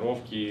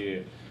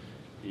медиа-тренировки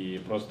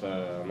и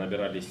просто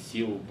набирались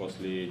сил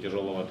после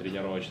тяжелого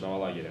тренировочного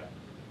лагеря.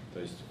 То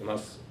есть у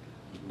нас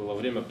было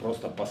время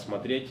просто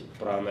посмотреть,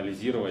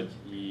 проанализировать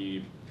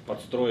и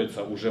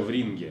подстроиться уже в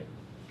ринге,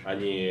 а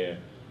не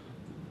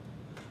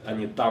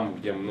там,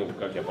 где, ну,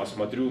 как я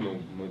посмотрю, ну,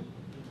 мы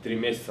 3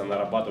 месяца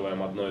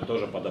нарабатываем одно и то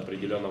же под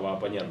определенного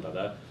оппонента,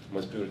 да,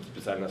 мы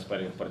специально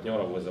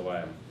спарринг-партнеров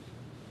вызываем.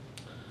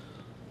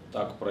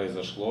 Так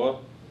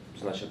произошло,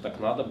 значит, так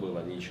надо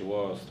было,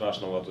 ничего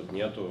страшного тут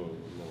нету.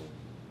 Ну,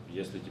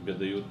 если тебе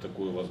дают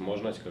такую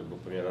возможность, как бы,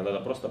 примерно, надо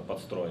просто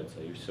подстроиться,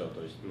 и все,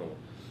 то есть, ну,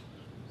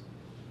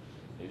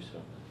 и все.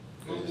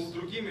 Ну, он был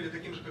другим или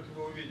таким же, как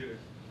его увидели?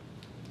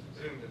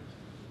 Ринге?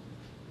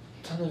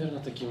 Да,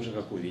 наверное, таким же,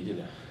 как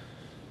увидели.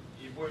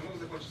 И бой мог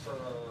закончиться...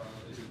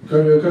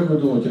 Как вы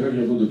думаете, как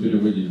я буду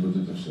переводить вот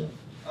это все?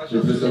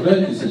 Вы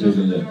представляете себе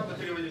или нет? Не надо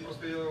переводить,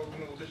 просто я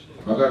уточнил.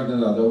 А как не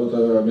надо? Вот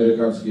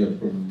американский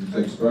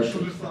так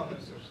спрашивают. То же самое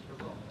все, что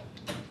сказал.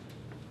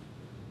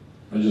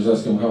 I'm just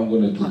asking how I'm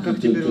going to... А как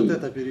теперь вот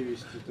это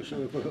перевести? То, что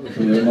вы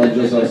поговорили? I'm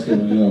just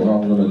asking, you know,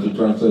 how I'm going to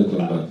translate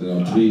all that. You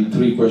know,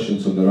 three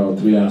questions on the round,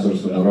 3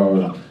 answers on the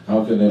round.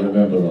 How can I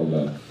remember all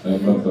that?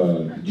 I'm not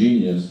a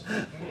genius.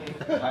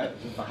 The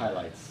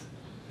highlights.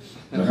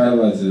 The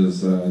highlights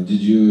is,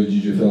 did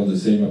you feel the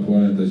same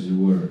opponent as you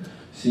were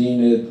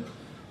seeing it?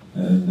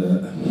 And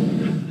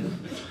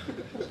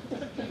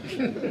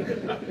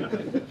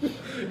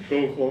Go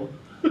home.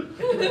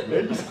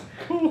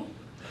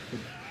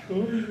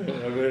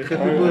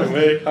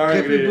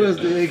 Happy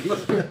birthday.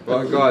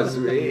 Right, guys,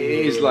 it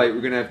is late.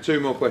 We're going to have 2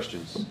 more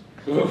questions.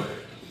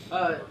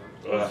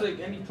 Wozdik,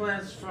 any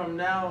plans from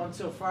now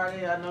until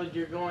Friday? I know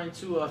you're going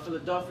to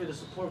Philadelphia to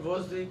support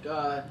Wozdik.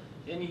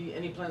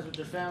 Any plans with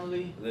your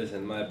family?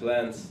 Listen, my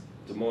plans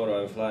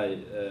tomorrow I fly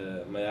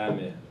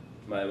Miami,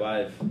 my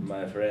wife,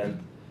 my friend.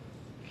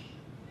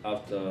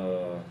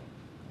 After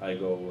I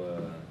go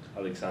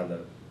Alexander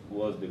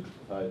Wozdik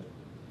fight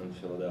in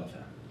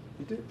Philadelphia.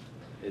 You do?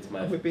 It's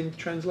my. We've been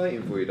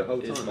translating for you the whole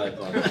time. It's my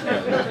plan. It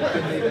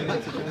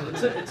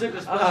took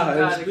a special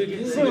guy to get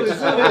this.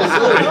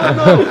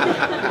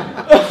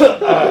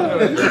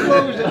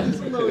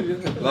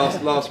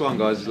 Last one,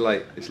 guys. It's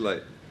late. It's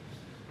late.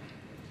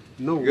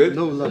 No, good.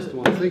 No last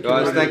one. Thank you.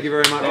 Guys, thank you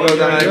very much. Well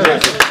done,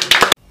 Alex.